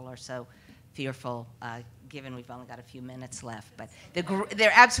people are so fearful, given we've only got a few minutes left. But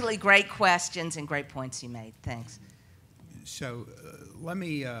they're absolutely great questions and great points you made. Thanks. So let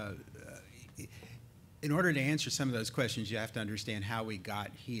me, in order to answer some of those questions, you have to understand how we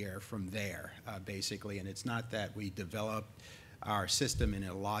got here from there, basically. And it's not that we developed our system in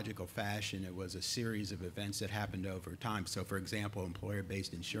a logical fashion. It was a series of events that happened over time. So, for example,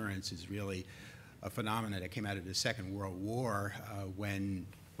 employer-based insurance is really a phenomenon that came out of the Second World War when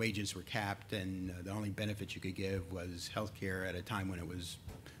wages were capped and the only benefit you could give was health care at a time when it was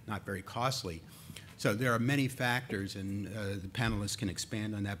not very costly. So there are many factors, and the panelists can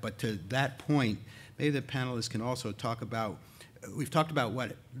expand on that. But to that point, maybe the panelists can also talk about, we've talked about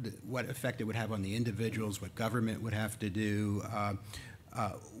what effect it would have on the individuals, what government would have to do.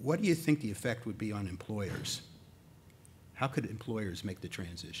 What do you think the effect would be on employers? How could employers make the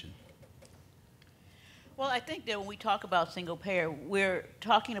transition? Well, I think that when we talk about single payer, we're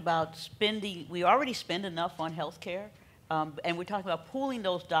talking about spending, we already spend enough on health care, and we're talking about pooling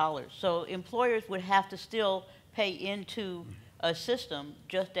those dollars. So employers would have to still pay into a system,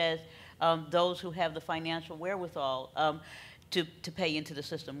 just as those who have the financial wherewithal to pay into the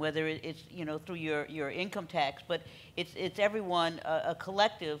system, whether it's through your income tax, but it's everyone a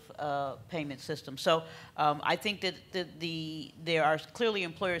collective payment system. So I think that there are clearly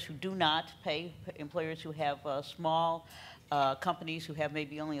employers who do not pay, employers who have small companies who have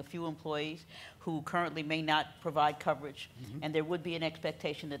maybe only a few employees who currently may not provide coverage, and there would be an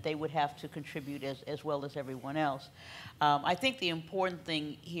expectation that they would have to contribute as well as everyone else. I think the important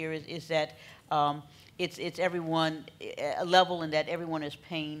thing here is that it's everyone, a level in that everyone is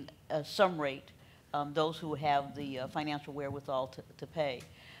paying some rate, those who have the financial wherewithal to pay.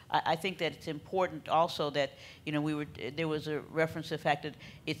 I think that it's important also that there was a reference to the fact that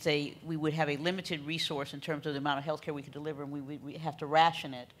we would have a limited resource in terms of the amount of health care we could deliver, and we have to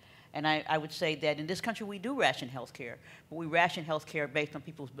ration it. And I would say that in this country we do ration health care, but we ration health care based on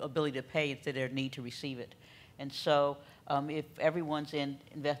people's ability to pay instead of their need to receive it. And so if everyone's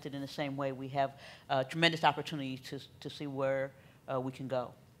invested in the same way, we have tremendous opportunity to see where we can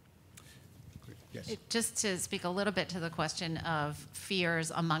go. Yes. Just to speak a little bit to the question of fears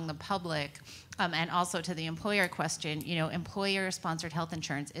among the public, and also to the employer question, employer-sponsored health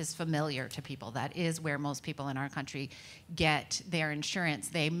insurance is familiar to people. That is where most people in our country get their insurance.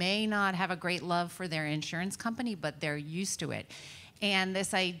 They may not have a great love for their insurance company, but they're used to it. And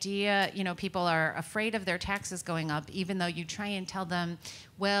this idea, people are afraid of their taxes going up, even though you try and tell them,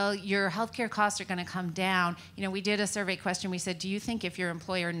 well, your healthcare costs are going to come down. We did a survey question. We said, do you think if your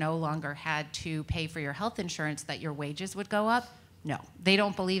employer no longer had to pay for your health insurance that your wages would go up? No, they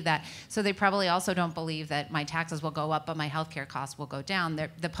don't believe that. So they probably also don't believe that my taxes will go up, but my healthcare costs will go down.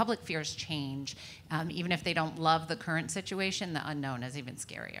 The public fears change. Even if they don't love the current situation, the unknown is even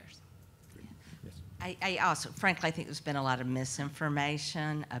scarier. I also, frankly, I think there's been a lot of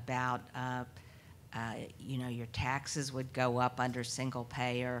misinformation about, your taxes would go up under single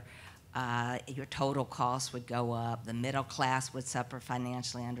payer, your total costs would go up, the middle class would suffer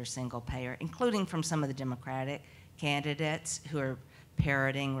financially under single payer, including from some of the Democratic candidates who are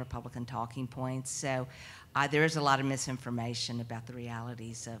parroting Republican talking points. So there is a lot of misinformation about the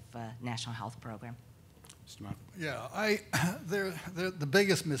realities of National Health Program. Yeah, the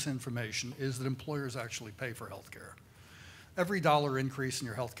biggest misinformation is that employers actually pay for health care. Every dollar increase in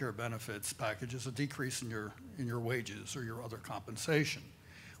your health care benefits package is a decrease in your wages or your other compensation.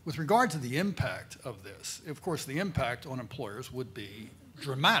 With regard to the impact of this, of course, the impact on employers would be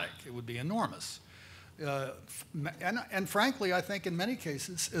dramatic. It would be enormous. And frankly, I think in many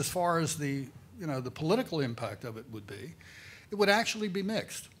cases, as far as the political impact of it would actually be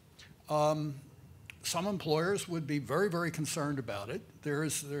mixed. Some employers would be very, very concerned about it.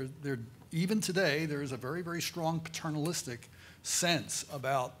 Even today, there is a very, very strong paternalistic sense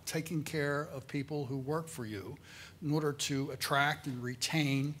about taking care of people who work for you in order to attract and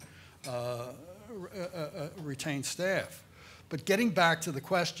retain staff. But getting back to the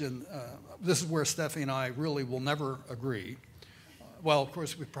question, this is where Steffie and I really will never agree. Well, of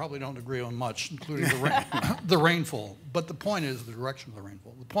course, we probably don't agree on much, including the rainfall. But the point is, the direction of the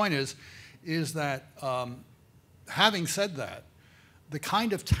rainfall. The point is that having said that, the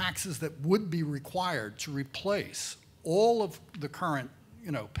kind of taxes that would be required to replace all of the current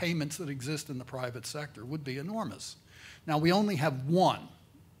payments that exist in the private sector would be enormous. Now, we only have one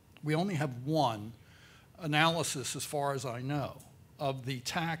analysis, as far as I know, of the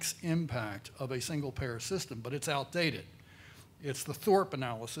tax impact of a single-payer system, but it's outdated. It's the Thorpe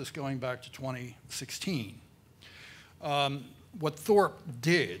analysis going back to 2016. What Thorpe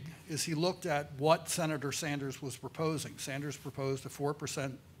did is he looked at what Senator Sanders was proposing. Sanders proposed a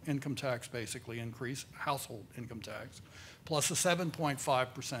 4% income tax, basically, increase, household income tax, plus a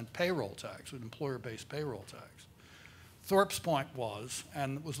 7.5% payroll tax, an employer-based payroll tax. Thorpe's point was,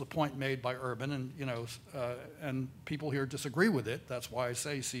 and it was the point made by Urban, and and people here disagree with it. That's why I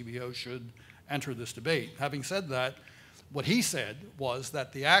say CBO should enter this debate. Having said that, what he said was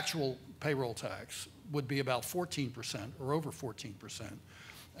that the actual payroll tax would be about 14% or over 14%,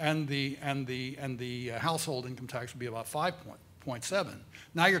 and the household income tax would be about 5.7.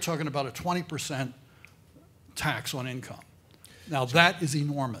 Now you're talking about a 20% tax on income. Now that is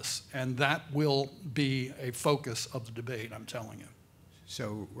enormous, and that will be a focus of the debate, I'm telling you.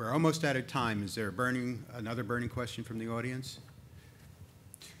 So we're almost out of time. Is there another burning question from the audience?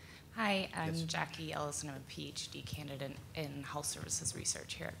 Hi, I'm Yes. Jackie Ellison. I'm a PhD candidate in health services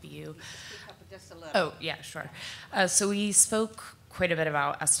research here at BU. Just a little. Oh, yeah, sure. So we spoke quite a bit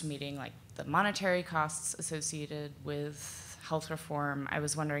about estimating like the monetary costs associated with health reform. I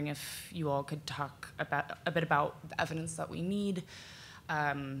was wondering if you all could talk a bit about the evidence that we need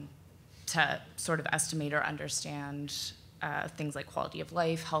to sort of estimate or understand things like quality of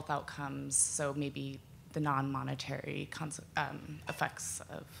life, health outcomes, so maybe the non-monetary effects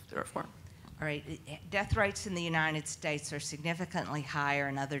of the reform. All right, death rates in the United States are significantly higher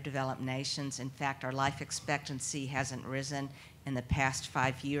in other developed nations. In fact, our life expectancy hasn't risen in the past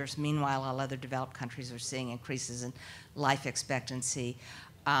 5 years. Meanwhile, all other developed countries are seeing increases in life expectancy.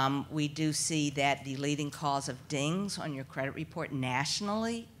 We do see that the leading cause of dings on your credit report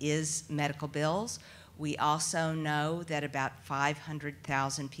nationally is medical bills. We also know that about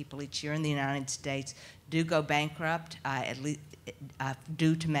 500,000 people each year in the United States do go bankrupt, at least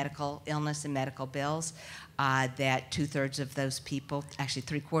due to medical illness and medical bills. That 2/3 of those people, actually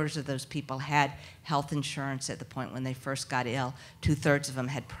 3/4 of those people, had health insurance at the point when they first got ill. 2/3 of them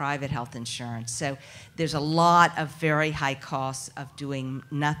had private health insurance. So there's a lot of very high costs of doing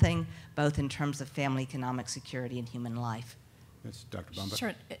nothing, both in terms of family economic security and human life. That's Dr. Bombaugh.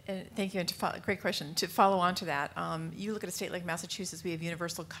 Sure, thank you. And great question. To follow on to that, you look at a state like Massachusetts, we have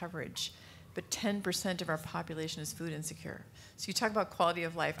universal coverage, but 10% of our population is food insecure. So you talk about quality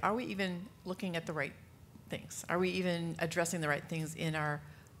of life. Are we even looking at the right things? Are we even addressing the right things in our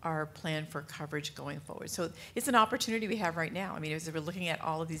plan for coverage going forward? So it's an opportunity we have right now. I mean, as we're looking at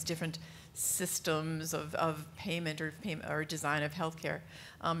all of these different systems of payment or design of healthcare,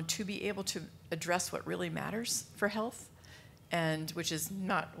 to be able to address what really matters for health, and which is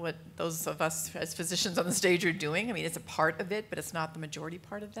not what those of us as physicians on the stage are doing. I mean, it's a part of it, but it's not the majority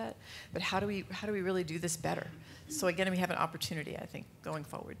part of that. But how do we really do this better? So again, we have an opportunity, I think, going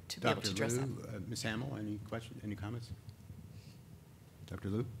forward to be able to address that. Dr. Liu, Ms. Hamel, any questions, any comments? Dr.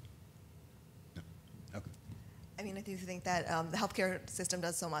 Liu? No. Okay. I mean, I do think that the healthcare system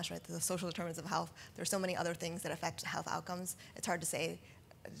does so much, right? The social determinants of health. There's so many other things that affect health outcomes. It's hard to say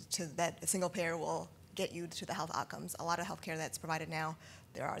that a single payer will get you to the health outcomes. A lot of healthcare that's provided now,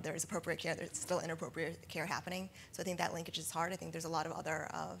 there is appropriate care. There's still inappropriate care happening. So I think that linkage is hard. I think there's a lot of other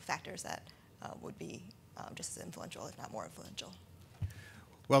factors that would be just as influential, if not more influential.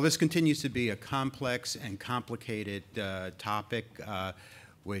 Well, this continues to be a complex and complicated topic,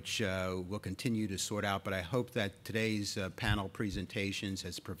 which we'll continue to sort out. But I hope that today's panel presentations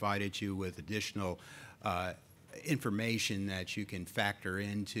has provided you with additional information that you can factor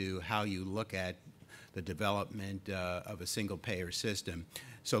into how you look at the development of a single-payer system.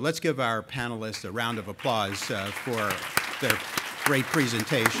 So let's give our panelists a round of applause for their great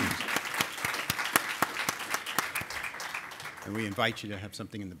presentations. And we invite you to have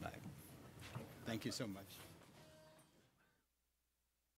something in the back. Thank you so much.